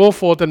you to go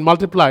forth and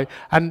multiply,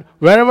 and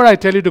wherever I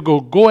tell you to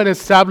go and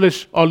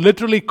establish or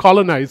literally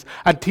colonize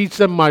and teach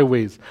them my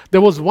ways.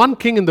 There was one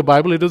king in the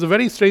Bible. It was a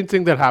very strange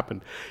thing that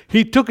happened.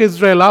 He took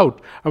Israel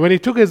out, and when he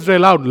took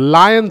Israel out,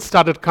 lions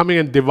started coming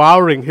and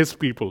devouring his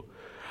people.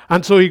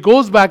 And so he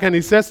goes back and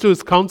he says to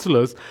his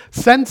counselors,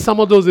 send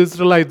some of those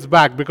Israelites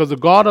back because the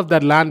God of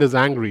that land is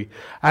angry.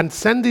 And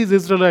send these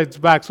Israelites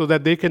back so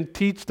that they can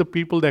teach the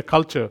people their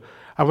culture.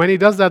 And when he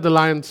does that, the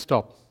lions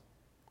stop.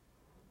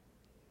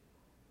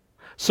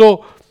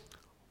 So,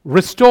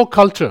 restore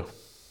culture.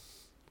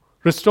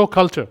 Restore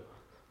culture.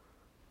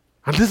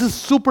 And this is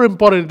super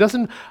important.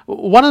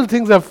 One of the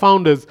things I've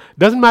found is, it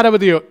doesn't matter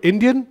whether you're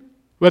Indian,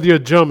 whether you're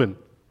German,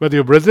 whether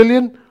you're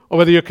Brazilian, or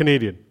whether you're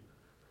Canadian.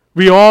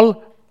 We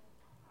all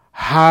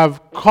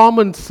have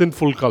common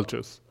sinful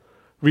cultures.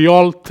 We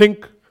all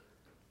think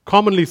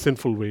commonly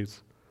sinful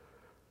ways.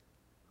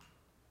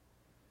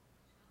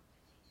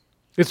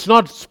 It's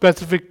not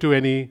specific to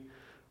any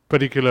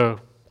particular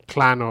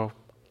clan or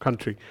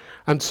country.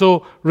 And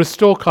so,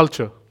 restore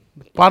culture.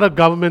 Part of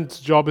government's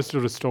job is to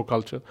restore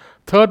culture.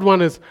 Third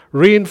one is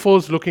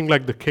reinforce looking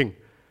like the king.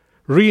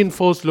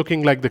 Reinforce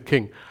looking like the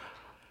king.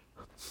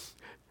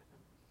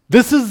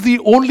 This is the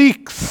only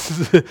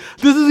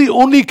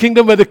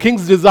kingdom where the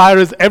king's desire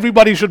is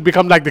everybody should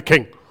become like the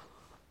king.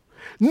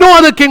 No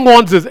other king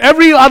wants this.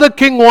 Every other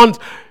king wants,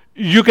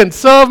 You can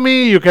serve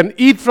me, you can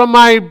eat from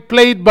my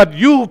plate, but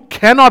you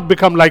cannot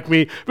become like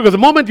me, because the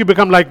moment you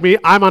become like me,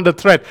 I'm under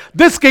threat.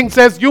 This king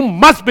says, you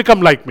must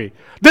become like me.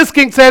 This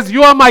king says,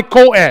 you are my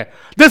co-heir.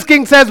 This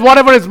king says,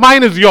 whatever is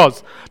mine is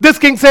yours. This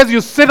king says,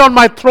 you sit on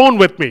my throne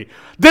with me.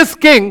 This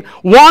king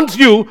wants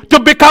you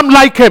to become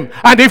like him.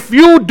 And if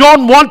you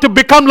don't want to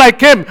become like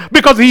him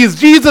because he is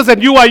Jesus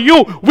and you are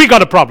you, we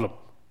got a problem.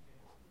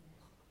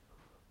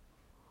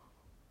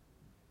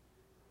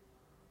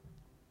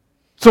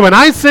 So when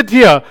I sit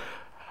here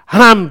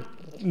and I'm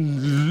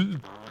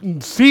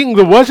seeing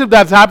the worship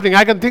that's happening,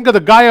 I can think of the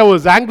guy I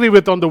was angry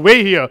with on the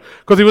way here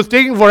because he was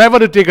taking forever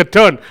to take a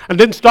turn and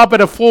didn't stop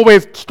at a 4-way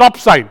stop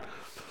sign.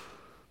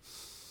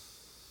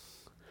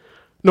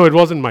 No, it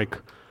wasn't Mike.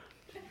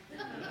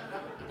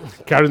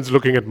 Karen's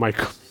looking at Mike.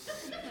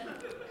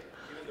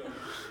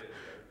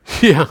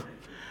 Yeah.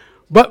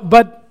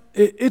 But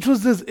it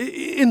was this,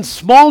 in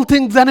small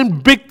things and in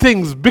big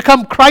things,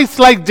 become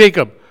Christ-like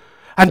Jacob.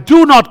 And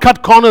do not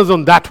cut corners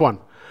on that one,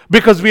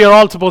 because we are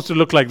all supposed to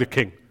look like the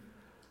king.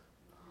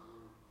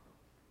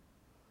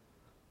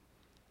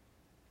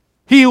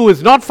 He who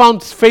is not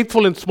found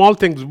faithful in small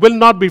things will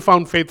not be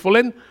found faithful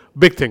in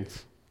big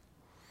things.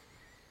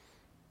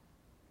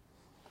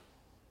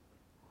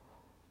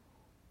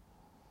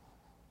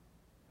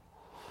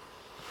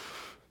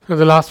 And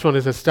the last one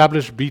is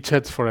establish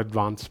beachheads for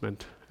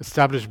advancement.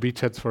 Establish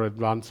beachheads for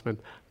advancement.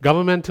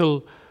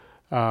 Governmental,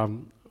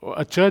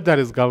 a church that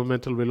is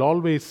governmental will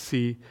always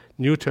see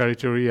new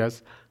territory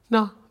as,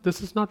 no,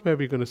 this is not where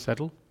we're going to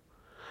settle.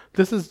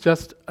 This is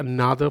just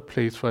another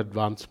place for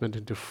advancement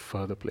into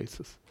further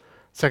places.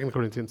 2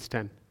 Corinthians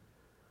 10,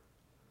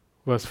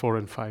 verse 4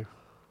 and 5.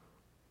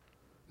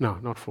 No,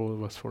 not 4,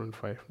 verse 4 and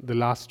 5. The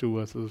last two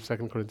verses of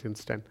 2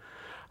 Corinthians 10.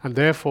 And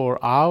therefore,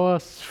 our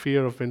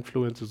sphere of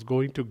influence is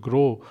going to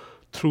grow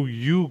through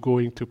you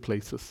going to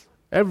places.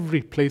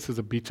 Every place is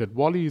a beachhead.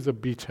 Wally is a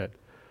beachhead.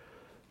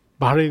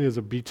 Bahrain is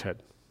a beachhead.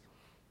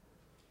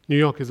 New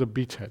York is a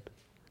beachhead.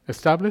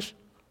 Establish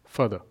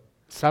further.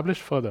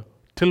 Establish further.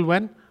 Till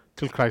when?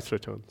 Till Christ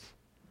returns.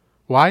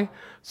 Why?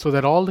 So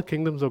that all the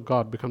kingdoms of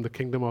God become the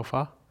kingdom of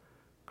our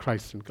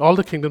Christ. All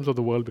the kingdoms of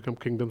the world become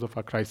kingdoms of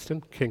our Christ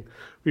and King.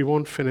 We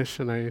won't finish,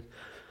 and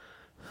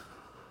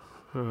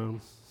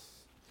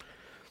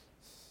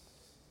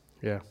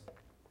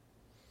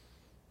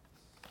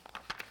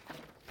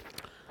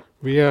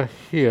we are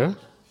here,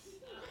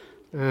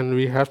 and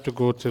we have to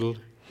go till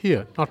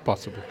here. Not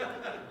possible.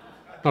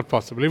 Not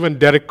possible. Even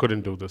Derek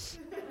couldn't do this.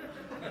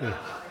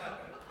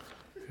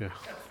 Yeah.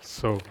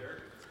 So,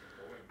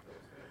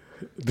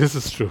 this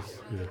is true.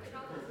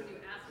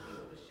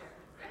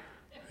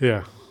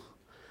 Yeah.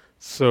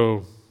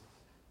 So,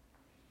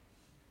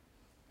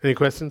 any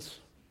questions?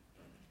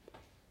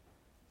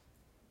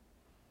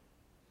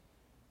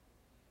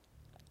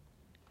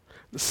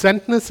 The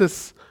sentence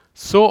is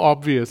so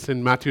obvious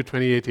in Matthew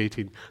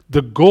 28:18.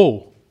 The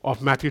go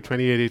of Matthew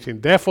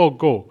 28:18, therefore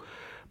go,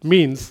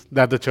 means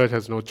that the church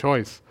has no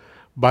choice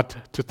but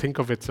to think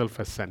of itself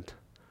as sent.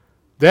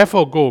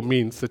 Therefore go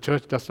means the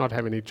church does not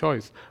have any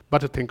choice but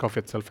to think of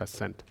itself as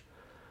sent.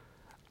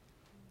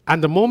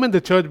 And the moment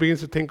the church begins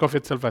to think of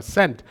itself as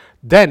sent,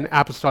 then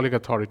apostolic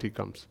authority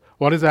comes.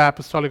 What is the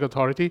apostolic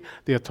authority?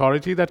 The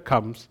authority that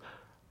comes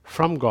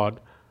from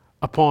God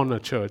upon a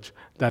church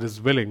that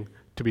is willing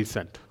to be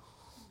sent.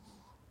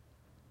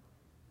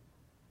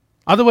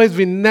 Otherwise,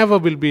 we never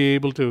will be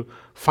able to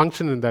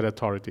function in that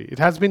authority. It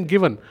has been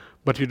given,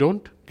 but you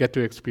don't get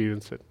to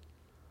experience it.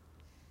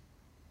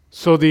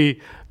 So the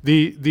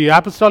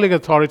apostolic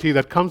authority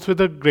that comes with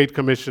the Great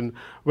Commission,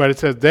 where it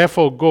says,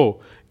 therefore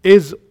go,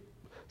 is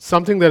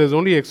something that is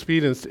only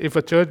experienced if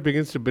a church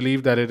begins to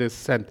believe that it is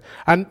sent.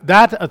 And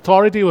that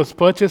authority was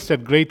purchased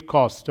at great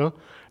cost.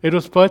 It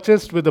was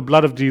purchased with the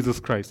blood of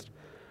Jesus Christ.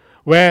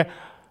 Where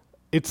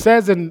it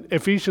says in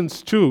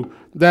Ephesians 2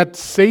 that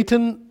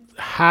Satan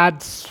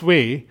had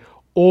sway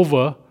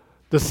over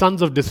the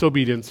sons of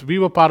disobedience. We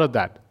were part of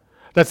that.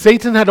 That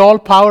Satan had all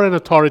power and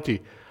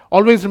authority.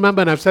 Always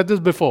remember, and I've said this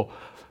before,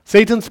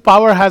 Satan's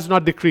power has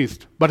not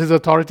decreased, but his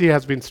authority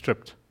has been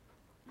stripped.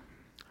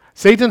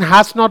 Satan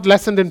has not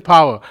lessened in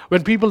power.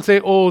 When people say,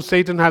 oh,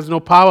 Satan has no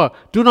power,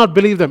 do not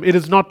believe them. It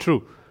is not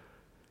true.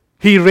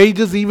 He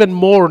rages even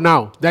more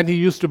now than he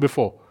used to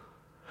before.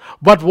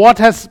 But what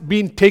has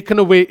been taken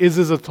away is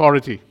his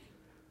authority.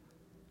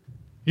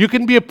 You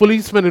can be a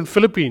policeman in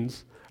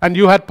Philippines and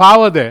you had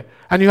power there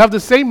and you have the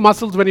same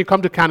muscles when you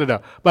come to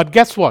Canada. But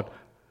guess what?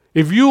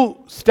 If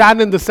you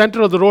stand in the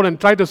center of the road and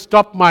try to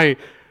stop my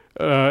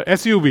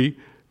SUV,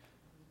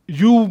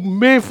 you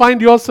may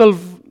find yourself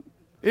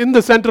in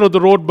the center of the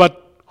road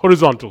but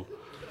horizontal.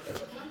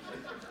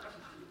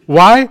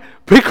 Why?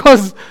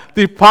 Because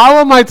the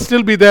power might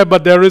still be there,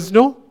 but there is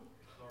no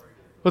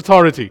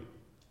authority.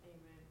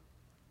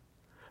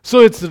 So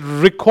it's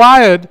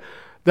required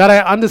that I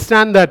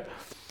understand that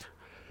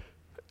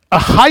a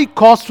high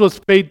cost was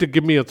paid to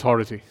give me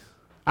authority.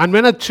 And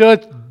when a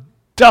church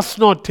does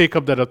not take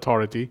up that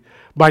authority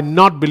by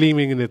not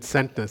believing in its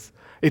sentness,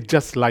 it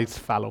just lies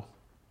fallow.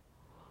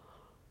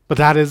 But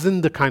that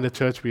isn't the kind of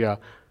church we are.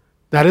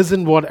 That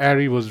isn't what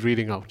Ari was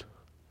reading out.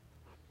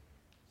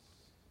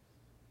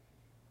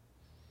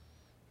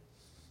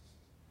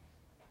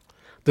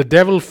 The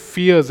devil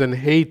fears and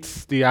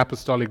hates the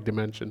apostolic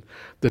dimension.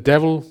 The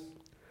devil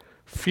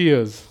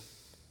fears,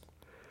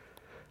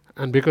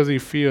 and because he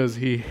fears,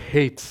 he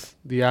hates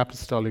the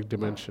apostolic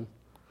dimension.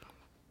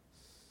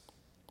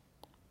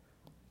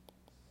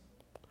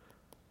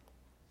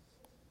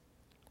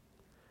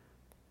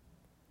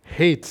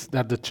 Hates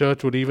that the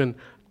church would even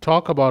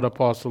talk about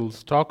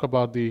apostles, talk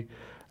about the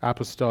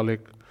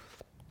apostolic,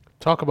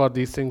 talk about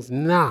these things.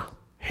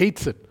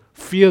 Hates it,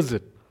 fears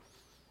it.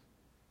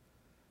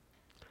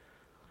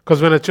 Because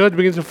when a church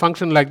begins to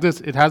function like this,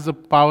 it has the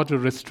power to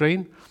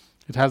restrain,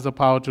 it has the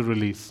power to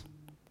release.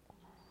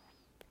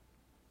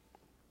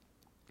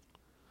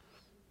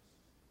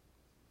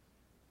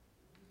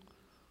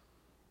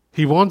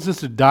 He wants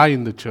this to die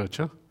in the church.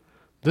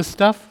 This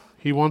stuff,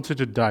 he wants it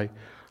to die.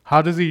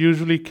 How does he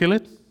usually kill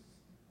it?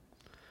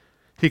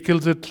 He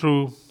kills it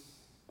through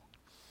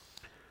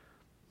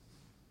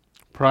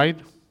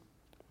pride,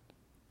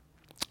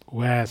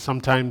 where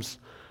sometimes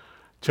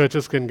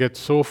churches can get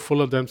so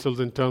full of themselves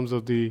in terms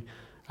of the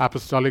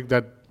apostolic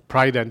that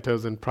pride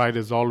enters, and pride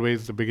is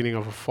always the beginning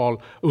of a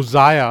fall.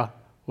 Uzziah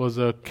was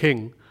a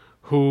king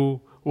who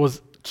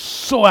was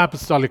so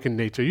apostolic in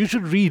nature. You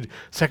should read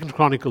 2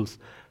 Chronicles.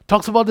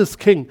 Talks about this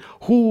king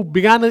who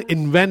began to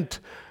invent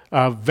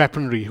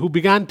weaponry, who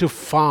began to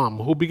farm,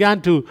 who began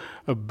to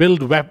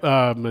build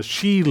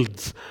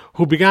shields,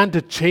 who began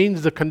to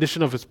change the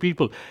condition of his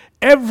people.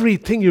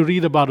 Everything you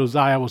read about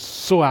Uzziah was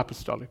so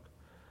apostolic.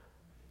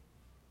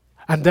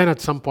 And then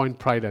at some point,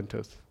 pride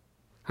enters.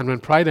 And when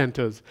pride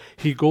enters,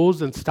 he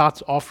goes and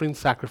starts offering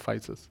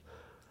sacrifices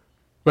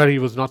where he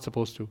was not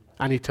supposed to,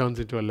 and he turns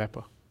into a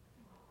leper.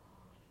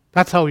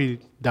 That's how he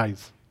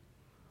dies.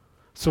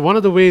 So one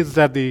of the ways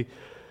that the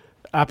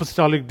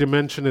apostolic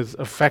dimension is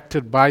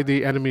affected by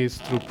the enemies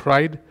through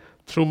pride,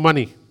 through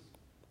money,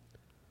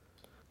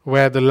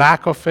 where the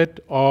lack of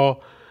it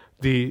or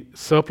the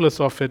surplus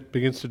of it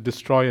begins to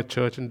destroy a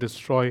church and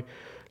destroy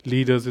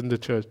leaders in the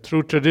church.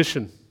 Through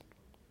tradition,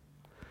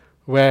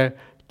 where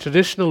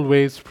traditional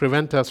ways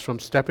prevent us from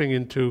stepping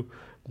into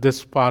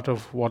this part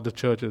of what the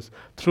church is.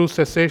 Through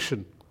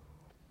cessation.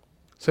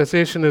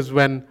 Cessation is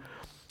when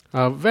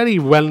very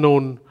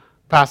well-known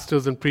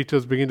pastors and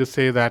preachers begin to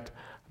say that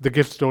the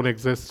gifts don't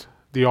exist,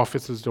 the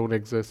offices don't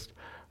exist.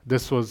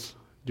 This was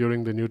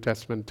during the New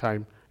Testament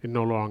time. It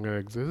no longer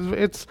exists.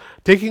 It's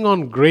taking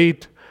on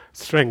great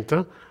strength.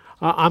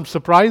 I'm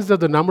surprised at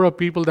the number of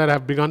people that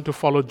have begun to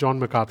follow John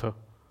MacArthur,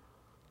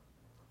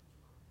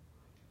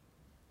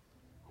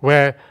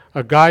 where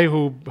a guy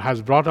who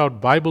has brought out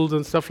Bibles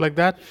and stuff like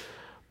that,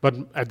 but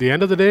at the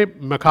end of the day,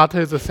 MacArthur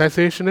is a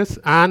cessationist,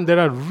 and there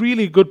are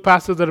really good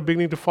pastors that are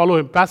beginning to follow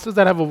him, pastors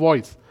that have a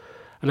voice.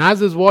 And as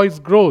his voice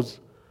grows,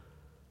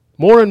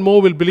 more and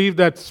more will believe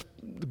that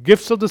the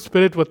gifts of the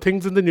Spirit were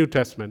things in the New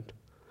Testament,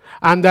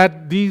 and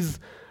that these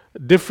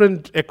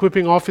different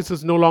equipping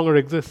offices no longer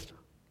exist.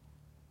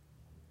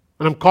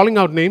 And I'm calling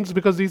out names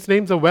because these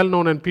names are well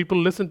known and people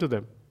listen to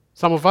them.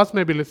 Some of us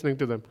may be listening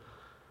to them.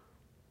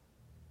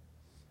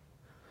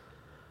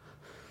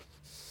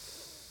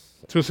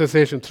 Through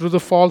cessation, through the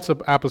false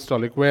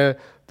apostolic, where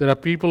there are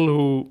people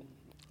who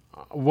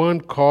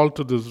weren't called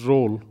to this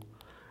role,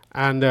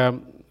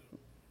 and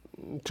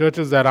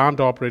churches that aren't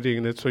operating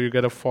in it, so you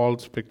get a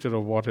false picture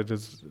of what it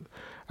is.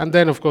 And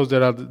then, of course,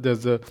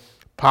 there's the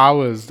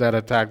powers that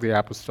attack the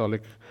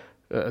apostolic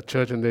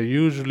church, and they're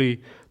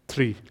usually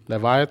three.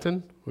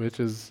 Leviathan, which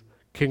is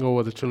king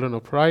over the children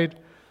of pride.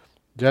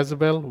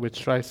 Jezebel,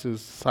 which tries to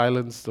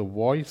silence the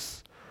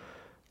voice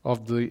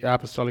of the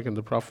apostolic and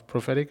the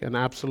prophetic. And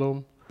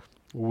Absalom,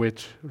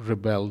 which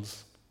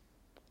rebels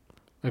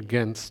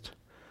against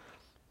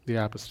the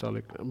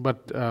apostolic.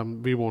 But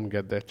we won't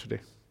get there today.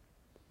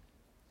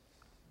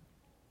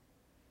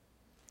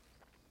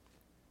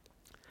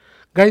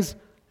 Guys,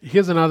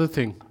 here's another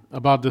thing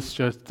about this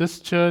church. This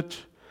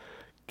church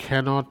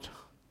cannot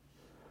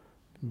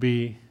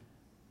be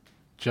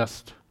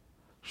just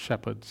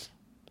shepherds.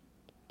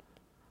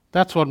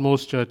 That's what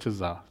most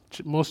churches are.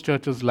 Most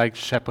churches like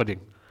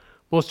shepherding.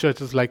 Most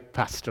churches like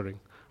pastoring.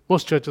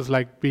 Most churches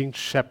like being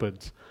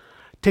shepherds.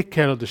 Take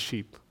care of the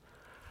sheep.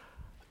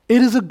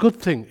 It is a good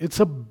thing.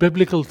 It's a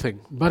biblical thing.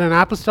 But an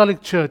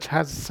apostolic church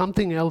has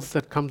something else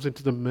that comes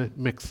into the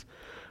mix.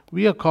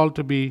 We are called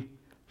to be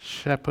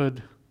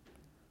shepherd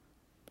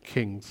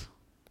kings.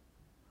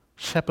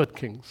 Shepherd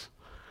kings.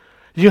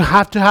 You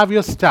have to have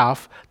your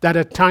staff that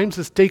at times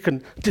is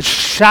taken to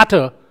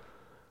shatter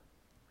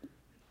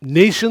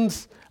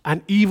nations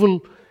and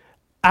evil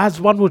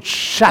as one would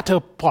shatter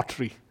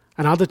pottery.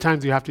 And other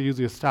times you have to use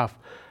your staff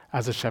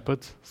as a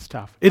shepherd's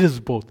staff. It is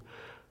both.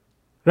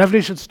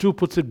 Revelations 2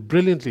 puts it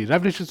brilliantly.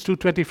 Revelations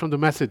 2:20 from the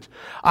Message.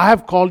 I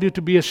have called you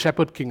to be a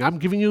shepherd king. I'm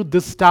giving you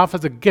this staff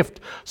as a gift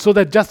so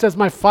that just as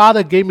my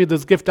Father gave me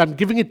this gift, I'm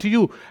giving it to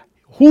you.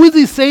 Who is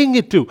he saying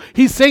it to?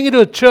 He's saying it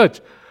to a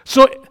church.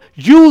 So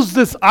Use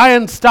this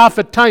iron staff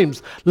at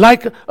times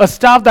like a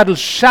staff that will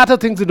shatter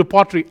things into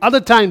pottery. Other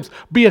times,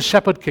 be a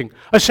shepherd king.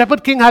 A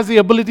shepherd king has the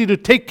ability to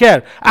take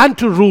care and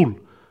to rule.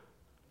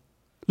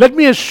 Let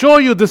me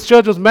assure you this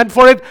church was meant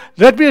for it.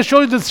 Let me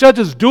assure you this church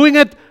is doing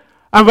it.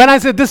 And when I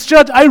say this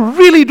church, I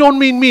really don't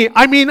mean me.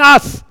 I mean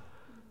us.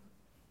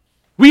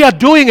 We are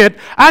doing it,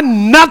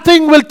 and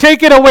nothing will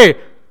take it away.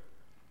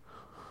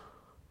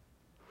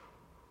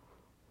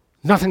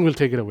 Nothing will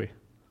take it away.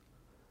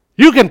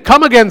 You can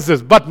come against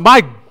this, but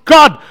my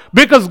God,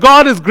 because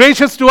God is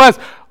gracious to us,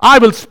 I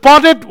will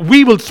spot it,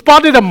 we will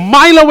spot it a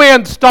mile away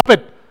and stop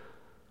it.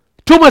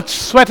 Too much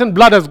sweat and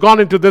blood has gone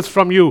into this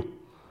from you.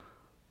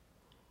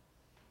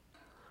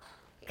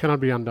 Cannot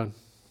be undone.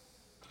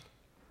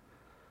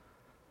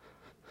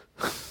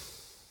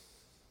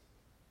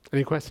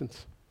 Any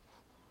questions?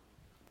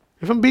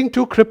 If I'm being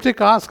too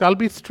cryptic, ask. I'll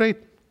be straight.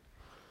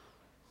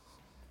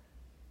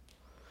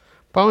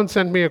 Pawan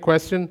sent me a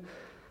question,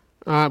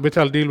 which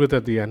I'll deal with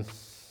at the end.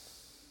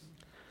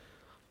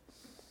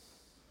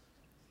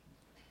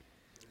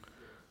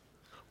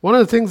 One of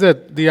the things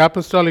that the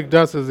apostolic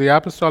does is the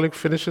apostolic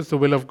finishes the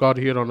will of God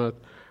here on earth.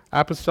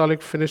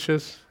 Apostolic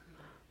finishes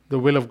the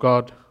will of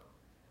God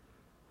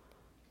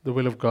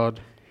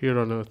here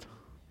on earth.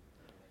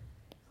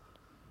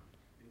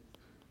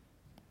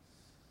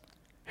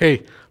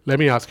 Hey, let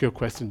me ask you a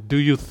question. Do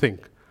you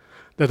think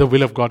that the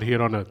will of God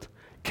here on earth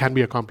can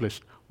be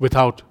accomplished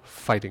without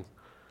fighting?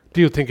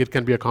 Do you think it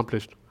can be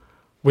accomplished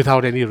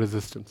without any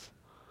resistance?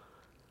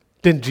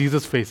 Didn't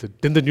Jesus face it?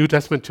 Didn't the New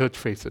Testament church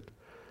face it?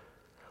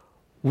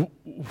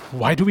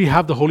 Why do we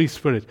have the Holy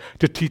Spirit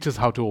to teach us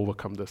how to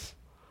overcome this?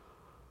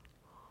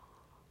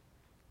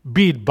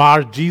 Be it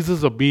Bar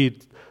Jesus, or be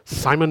it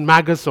Simon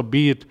Magus, or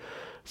be it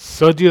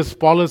Sergius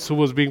Paulus who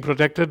was being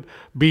protected,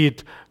 be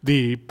it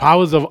the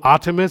powers of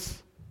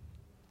Artemis,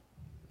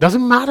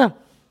 doesn't matter.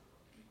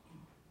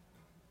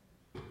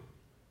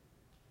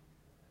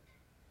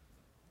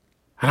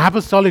 An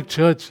apostolic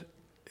church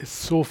is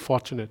so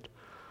fortunate.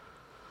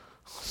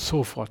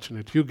 So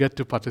fortunate. You get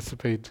to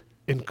participate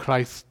in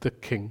Christ the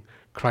King,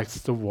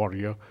 Christ the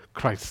warrior,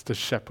 Christ the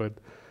shepherd.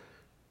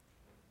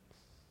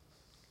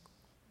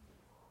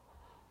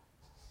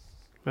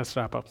 Let's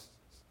wrap up.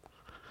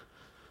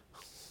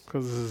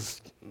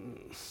 Because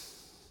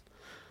this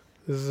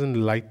isn't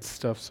light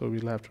stuff, so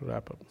we'll have to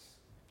wrap up.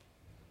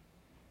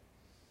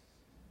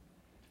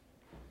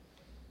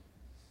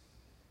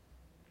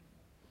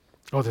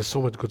 Oh, there's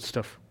so much good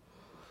stuff.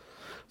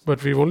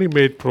 But we've only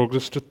made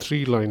progress to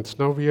 3 lines.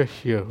 Now we are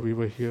here. We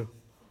were here.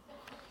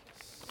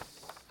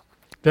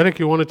 Derek,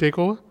 you want to take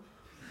over?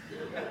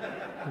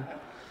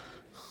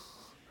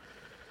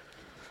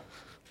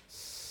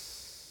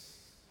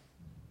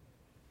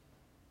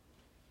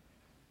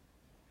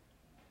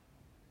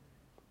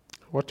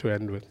 What to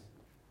end with?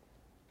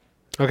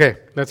 Okay,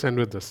 let's end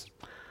with this.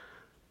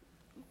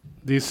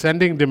 The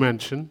ascending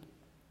dimension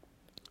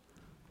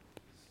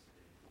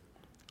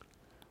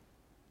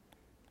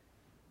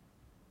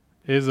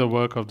is a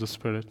work of the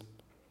Spirit.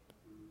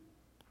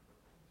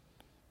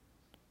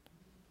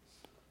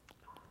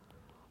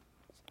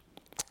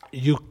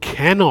 You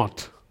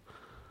cannot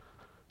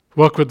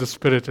work with the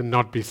Spirit and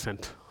not be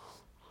sent.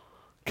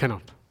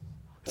 Cannot.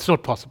 It's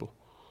not possible.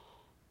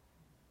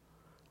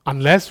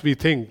 Unless we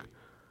think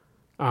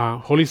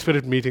Holy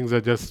Spirit meetings are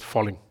just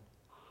falling.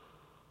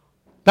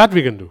 That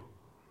we can do.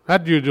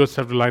 That you just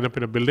have to line up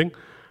in a building,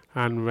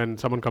 and when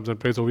someone comes and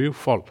prays over you,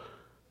 fall.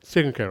 It's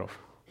taken care of.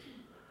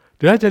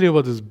 Did I tell you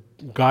about this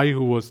guy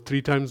who was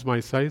 3 times my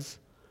size,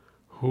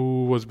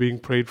 who was being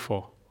prayed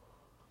for?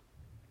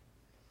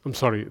 I'm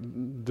sorry,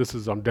 this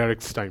is on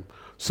Derek's time.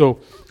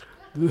 So,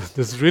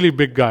 this really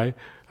big guy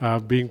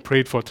being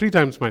prayed for, 3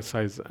 times my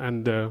size.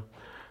 And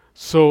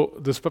so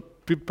this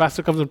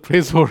pastor comes and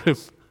prays for him.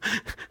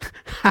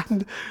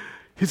 And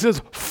he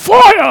says,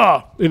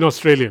 "Fire!" in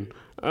Australian,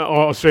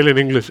 or Australian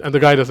English. And the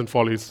guy doesn't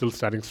fall, he's still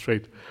standing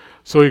straight.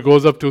 So he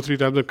goes up 2-3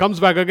 times and comes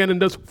back again and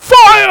does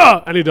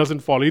fire! And he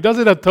doesn't fall. He does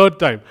it a 3rd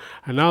time.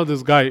 And now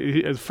this guy,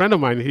 a friend of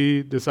mine,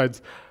 he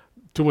decides,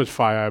 too much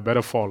fire, I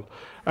better fall.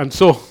 And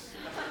so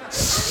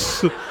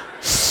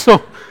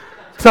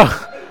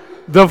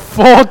the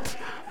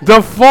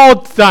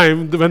fourth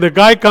time, when the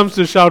guy comes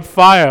to shout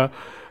fire,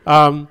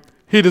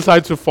 he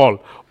decides to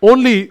fall.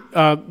 Only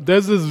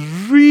there's this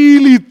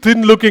really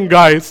thin-looking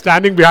guy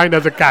standing behind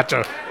as a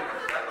catcher.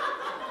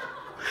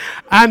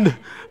 And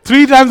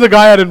 3 times the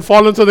guy hadn't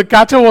fallen, so the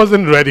catcher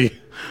wasn't ready.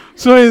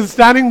 So he's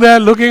standing there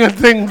looking at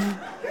things.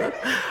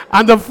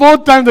 And the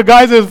 4th time the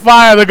guy says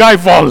fire, the guy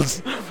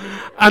falls.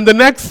 And the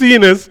next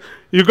scene is,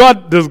 you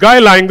got this guy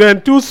lying there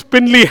and 2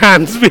 spindly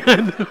hands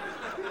behind him.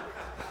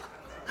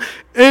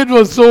 It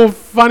was so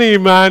funny,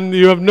 man.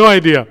 You have no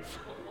idea.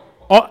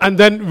 Oh, and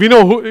then we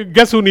know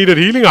guess who needed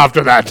healing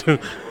after that?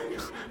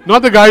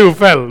 Not the guy who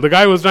fell. The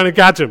guy who was trying to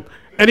catch him.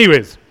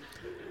 Anyways,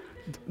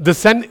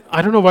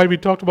 I don't know why we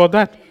talked about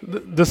that.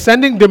 The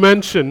sending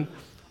dimension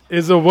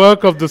is a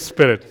work of the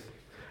Spirit.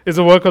 It's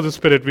a work of the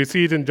Spirit. We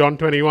see it in John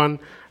 21,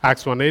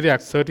 Acts 1:8,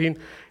 Acts 13.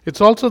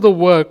 It's also the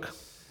work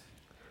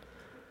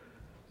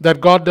that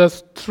God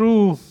does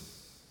through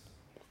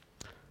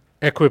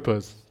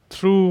equippers,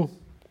 through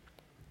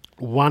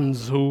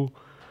ones who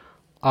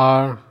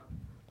are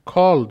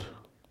called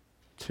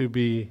to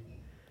be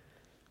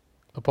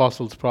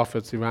apostles,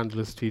 prophets,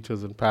 evangelists,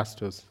 teachers, and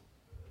pastors.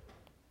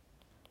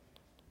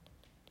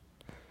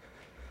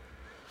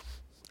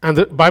 And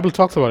the Bible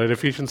talks about it,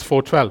 Ephesians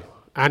 4:12.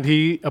 And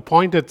he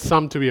appointed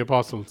some to be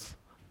apostles,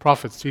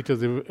 prophets,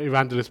 teachers,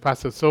 evangelists,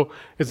 pastors. So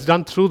it's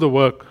done through the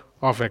work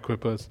of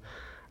equippers.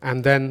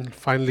 And then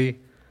finally,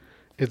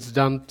 it's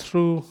done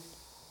through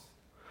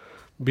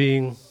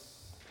being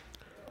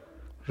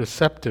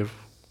receptive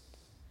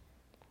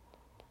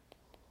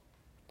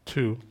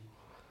to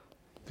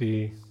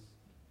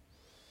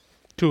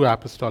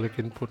apostolic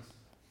input.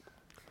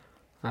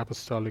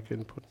 Apostolic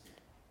input.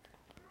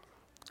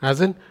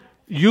 As in,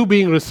 you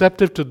being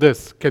receptive to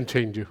this can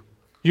change you.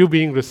 You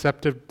being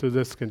receptive to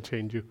this can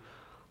change you.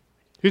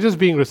 You just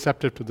being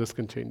receptive to this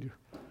can change you.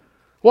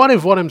 What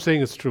if what I'm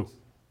saying is true?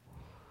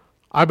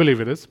 I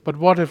believe it is, but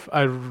what if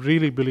I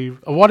really believe,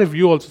 or what if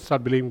you also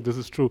start believing this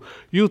is true?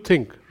 You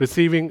think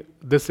receiving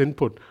this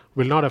input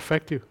will not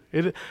affect you.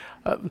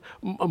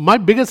 My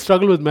biggest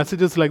struggle with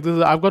messages like this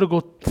is I've got to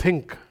go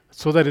think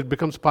so that it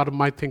becomes part of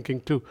my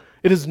thinking too.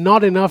 It is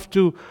not enough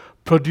to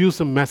produce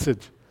a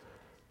message.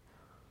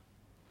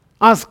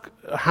 Ask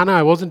Hannah,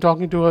 I wasn't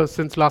talking to her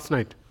since last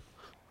night.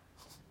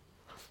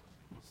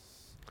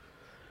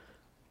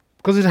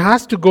 Because it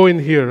has to go in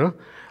here.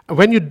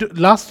 When you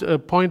last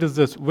point is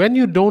this: when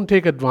you don't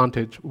take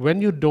advantage,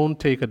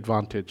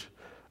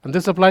 and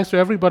this applies to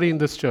everybody in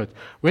this church,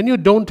 when you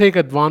don't take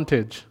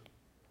advantage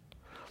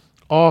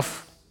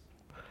of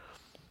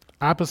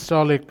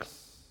apostolic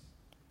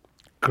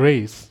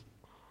grace,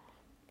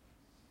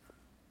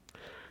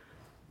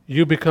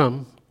 you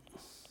become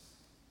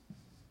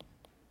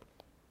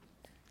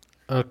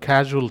a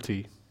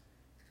casualty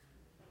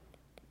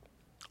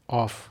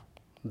of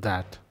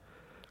that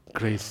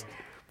grace.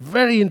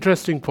 Very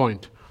interesting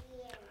point.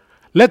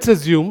 Let's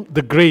assume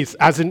the grace,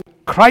 as in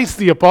Christ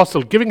the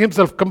apostle, giving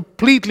himself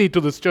completely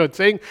to this church,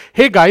 saying,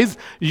 hey guys,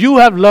 you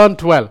have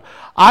learned well.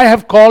 I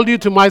have called you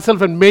to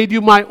myself and made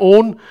you my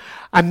own,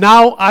 and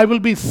now I will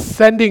be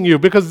sending you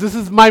because this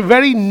is my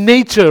very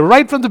nature.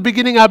 Right from the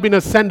beginning, I've been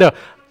a sender.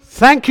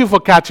 Thank you for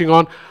catching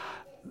on.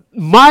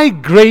 My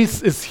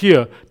grace is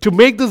here to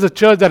make this a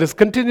church that is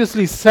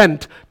continuously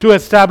sent to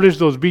establish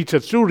those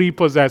beachheads, to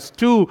repossess,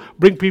 to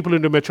bring people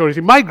into maturity.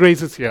 My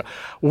grace is here.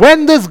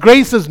 When this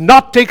grace is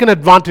not taken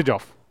advantage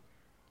of,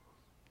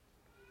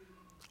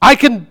 I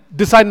can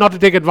decide not to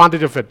take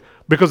advantage of it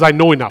because I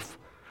know enough.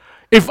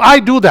 If I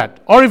do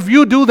that, or if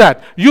you do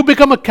that, you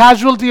become a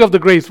casualty of the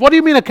grace. What do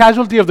you mean a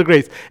casualty of the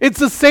grace? It's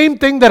the same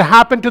thing that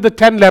happened to the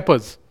 10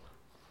 lepers.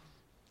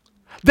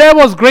 There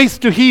was grace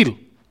to heal.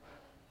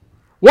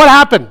 What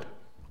happened?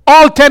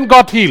 All 10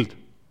 got healed.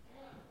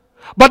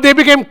 But they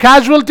became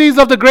casualties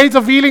of the grace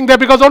of healing there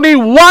because only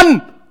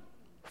one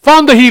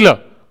found the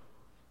healer.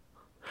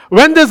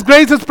 When this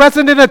grace is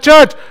present in a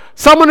church,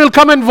 someone will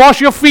come and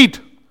wash your feet.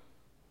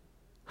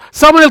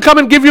 Someone will come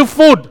and give you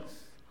food.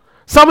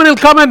 Someone will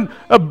come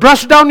and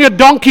brush down your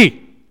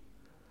donkey.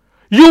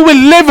 You will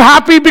live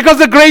happy because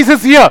the grace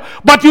is here,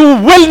 but you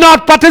will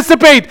not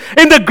participate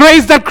in the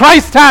grace that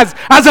Christ has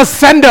as a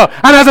sender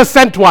and as a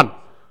sent one.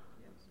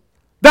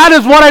 That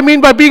is what I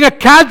mean by being a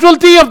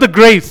casualty of the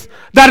grace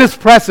that is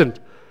present.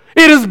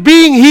 It is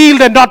being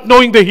healed and not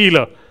knowing the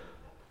healer.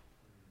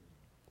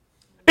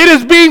 It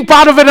is being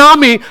part of an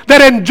army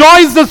that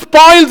enjoys the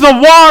spoils of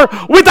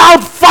war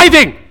without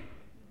fighting.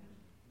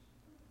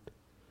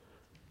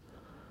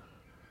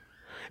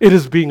 It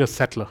is being a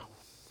settler.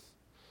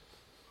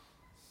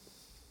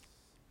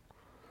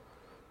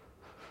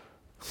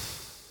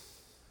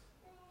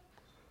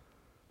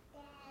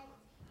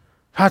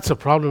 That's a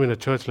problem in a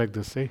church like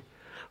this, eh?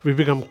 We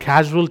become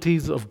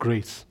casualties of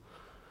grace.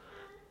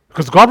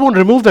 Because God won't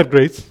remove that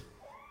grace.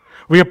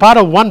 We are part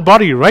of one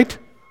body, right?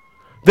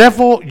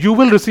 Therefore, you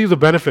will receive the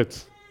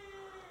benefits.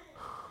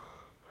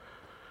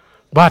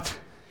 But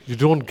you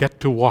don't get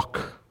to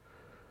walk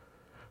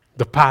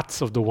the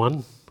paths of the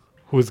one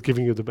who is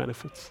giving you the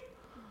benefits.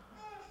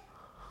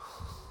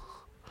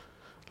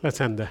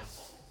 Let's end there.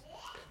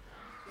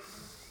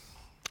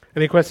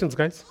 Any questions,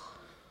 guys?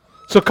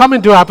 So come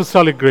into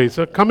apostolic grace.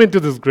 Come into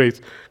this grace.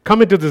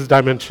 Come into this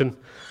dimension.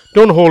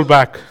 Don't hold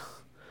back.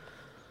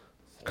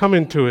 Come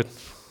into it.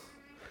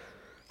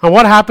 And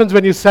what happens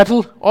when you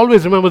settle?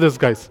 Always remember this,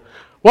 guys.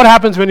 What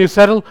happens when you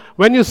settle?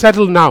 When you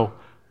settle now,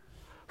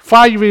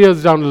 5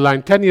 years down the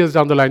line, 10 years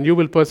down the line, you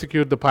will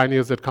persecute the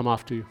pioneers that come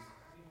after you.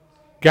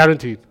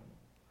 Guaranteed.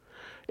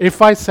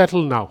 If I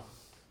settle now,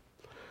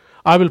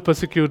 I will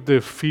persecute the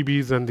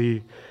Phoebes and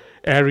the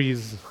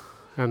Aries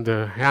and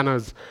the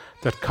Hannahs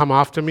that come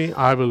after me.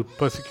 I will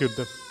persecute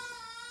them.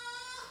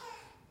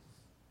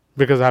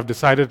 Because I've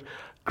decided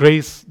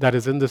grace that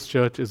is in this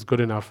church is good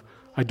enough.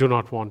 I do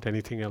not want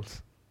anything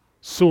else.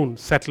 Soon,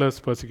 settlers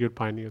persecute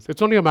pioneers.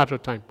 It's only a matter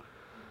of time.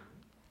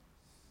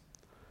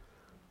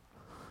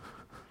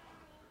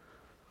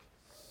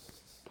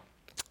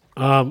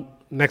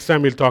 Next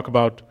time we'll talk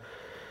about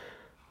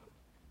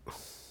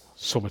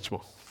so much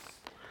more.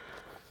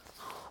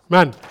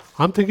 Man,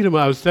 I'm thinking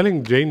about, I was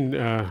telling Jane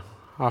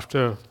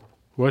after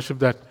worship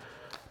that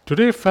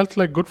today felt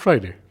like Good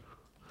Friday.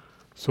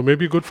 So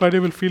maybe Good Friday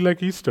will feel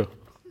like Easter.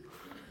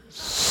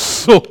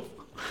 So,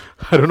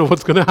 I don't know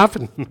what's going to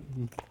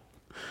happen.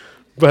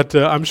 But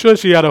I'm sure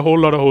she had a whole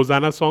lot of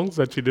Hosanna songs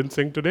that she didn't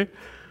sing today.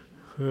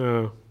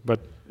 But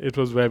it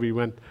was where we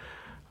went.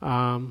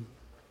 Yeah,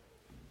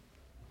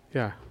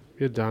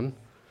 we're done.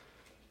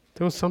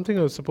 There was something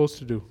I was supposed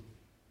to do.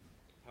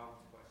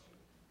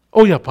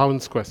 Oh yeah,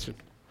 Pawan's question.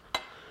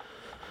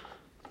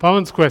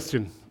 Pawan's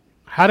question.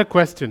 Had a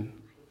question.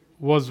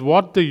 Was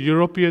what the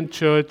European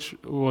church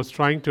was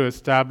trying to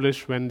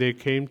establish when they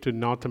came to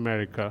North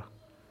America.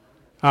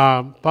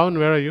 Pawan,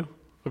 where are you?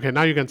 Okay,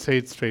 now you can say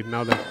it straight.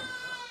 Now that,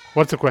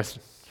 what's the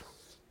question?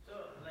 So,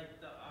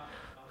 like the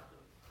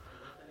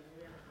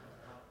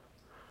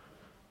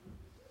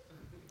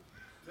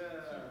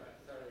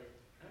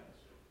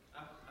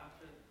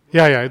after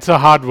Yeah, it's a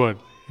hard word.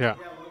 Yeah. were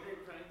they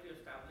trying to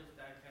establish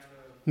that kind of?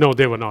 No,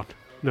 they were not.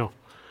 No.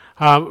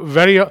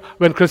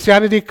 When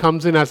Christianity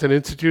comes in as an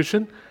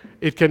institution,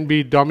 it can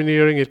be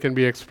domineering, it can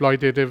be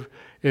exploitative.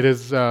 It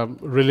is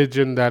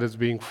religion that is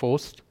being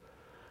forced.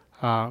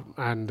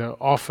 And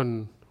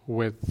often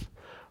with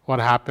what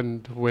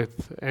happened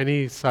with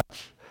any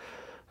such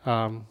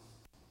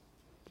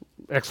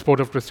export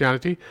of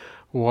Christianity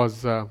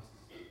was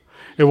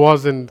it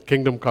wasn't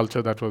kingdom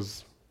culture that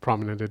was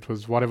prominent. It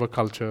was whatever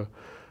culture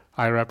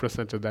I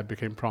represented that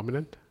became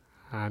prominent,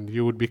 and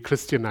you would be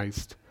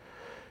Christianized.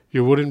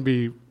 You wouldn't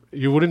be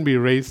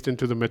raised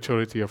into the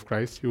maturity of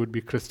Christ. You would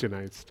be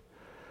Christianized,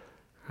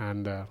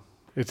 and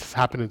it's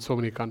happened in so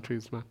many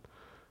countries, man.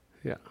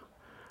 Yeah.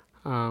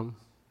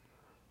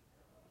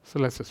 So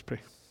let's just pray.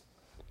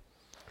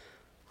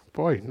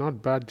 Boy,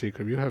 not bad,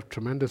 Jacob. You have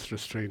tremendous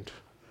restraint.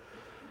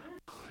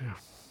 Yeah.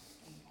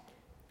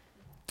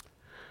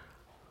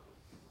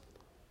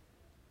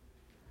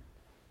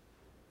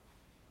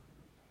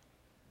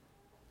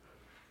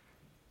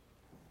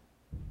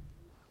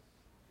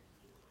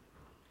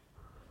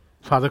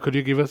 Father, could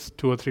you give us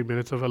 2 or 3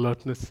 minutes of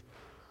alertness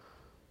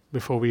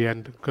before we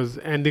end? Because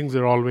endings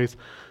are always,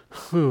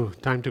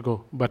 time to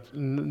go. But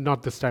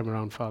not this time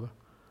around, Father.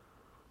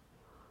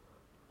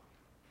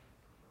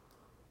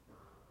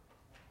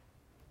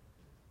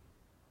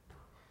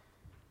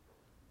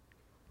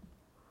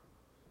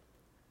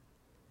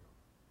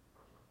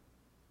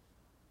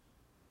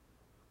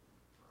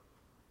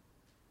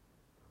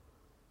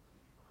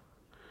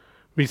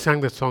 We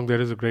sang that song,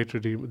 There is a Great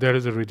Redeemer. There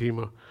is a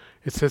Redeemer.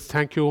 It says,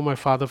 thank you, O my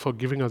Father, for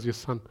giving us your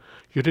Son.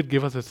 You did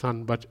give us a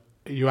Son, but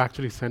you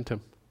actually sent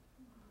him.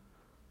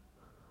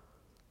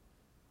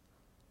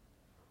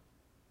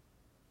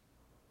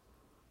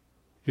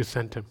 You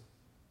sent him.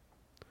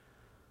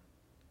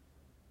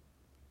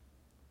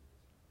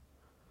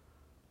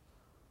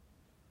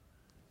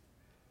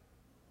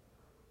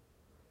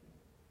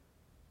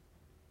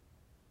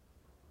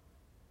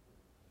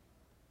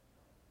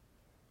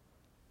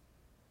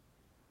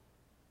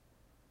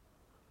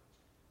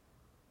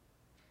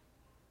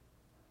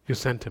 You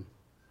sent him.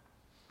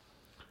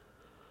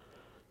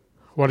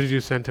 What did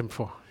you send him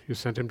for? You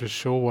sent him to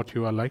show what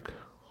you are like.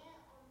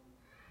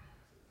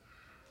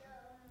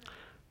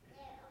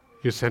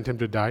 You sent him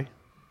to die.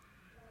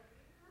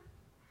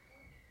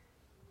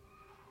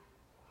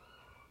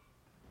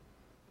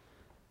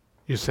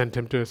 You sent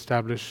him to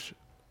establish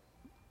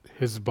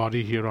his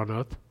body here on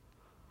earth.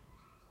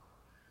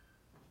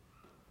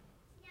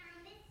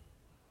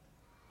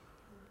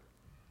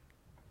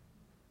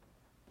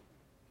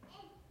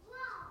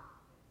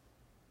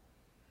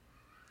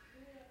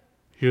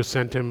 You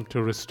sent him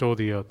to restore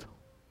the earth.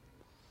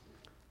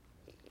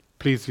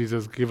 Please,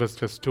 Jesus, give us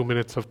just 2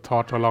 minutes of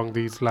thought along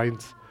these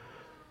lines.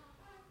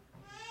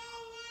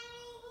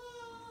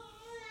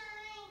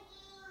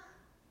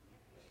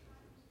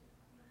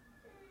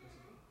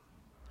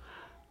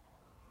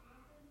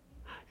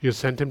 You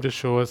sent him to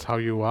show us how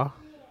you are.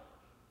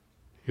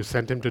 You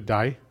sent him to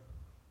die.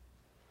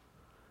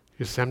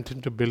 You sent him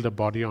to build a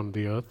body on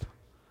the earth.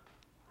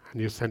 And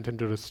you sent him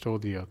to restore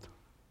the earth.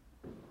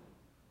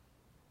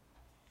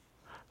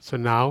 So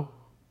now,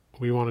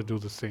 we want to do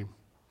the same.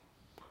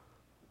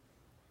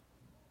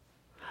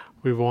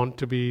 We want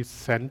to be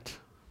sent.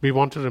 We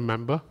want to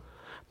remember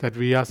that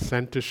we are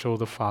sent to show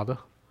the Father.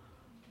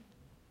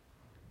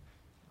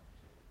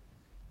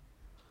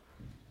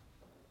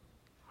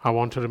 I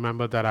want to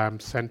remember that I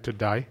am sent to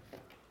die.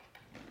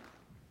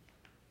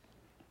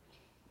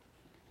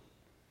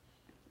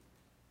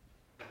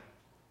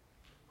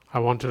 I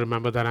want to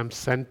remember that I'm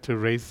sent to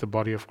raise the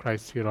body of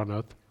Christ here on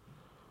earth.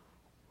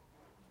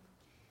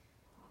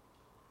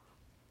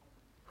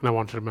 And I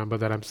want to remember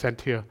that I'm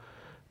sent here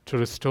to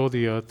restore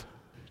the earth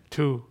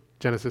to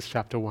Genesis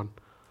chapter 1.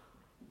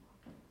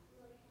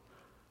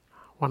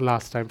 One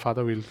last time,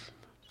 Father, we'll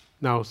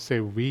now say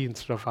we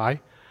instead of I.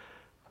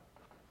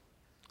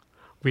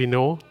 We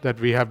know that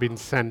we have been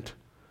sent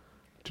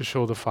to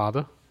show the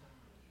Father,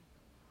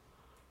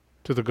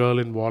 to the girl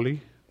in Wally,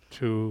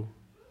 to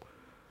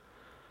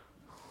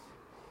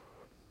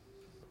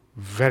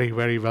very,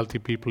 very wealthy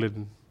people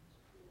in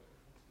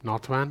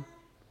North Van.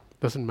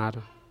 Doesn't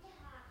matter.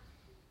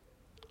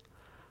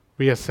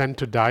 We are sent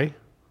to die,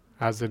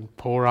 as in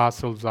pour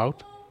ourselves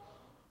out.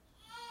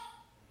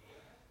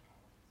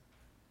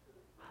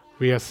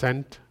 We are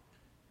sent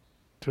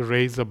to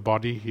raise a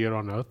body here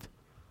on earth.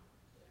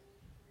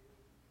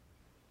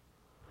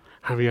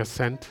 And we are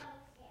sent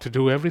to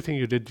do everything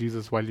you did,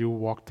 Jesus, while you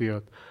walked the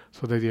earth,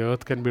 so that the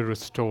earth can be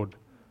restored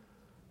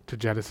to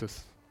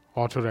Genesis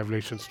or to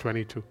Revelations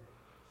 22.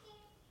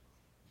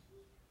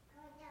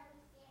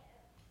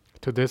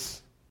 To this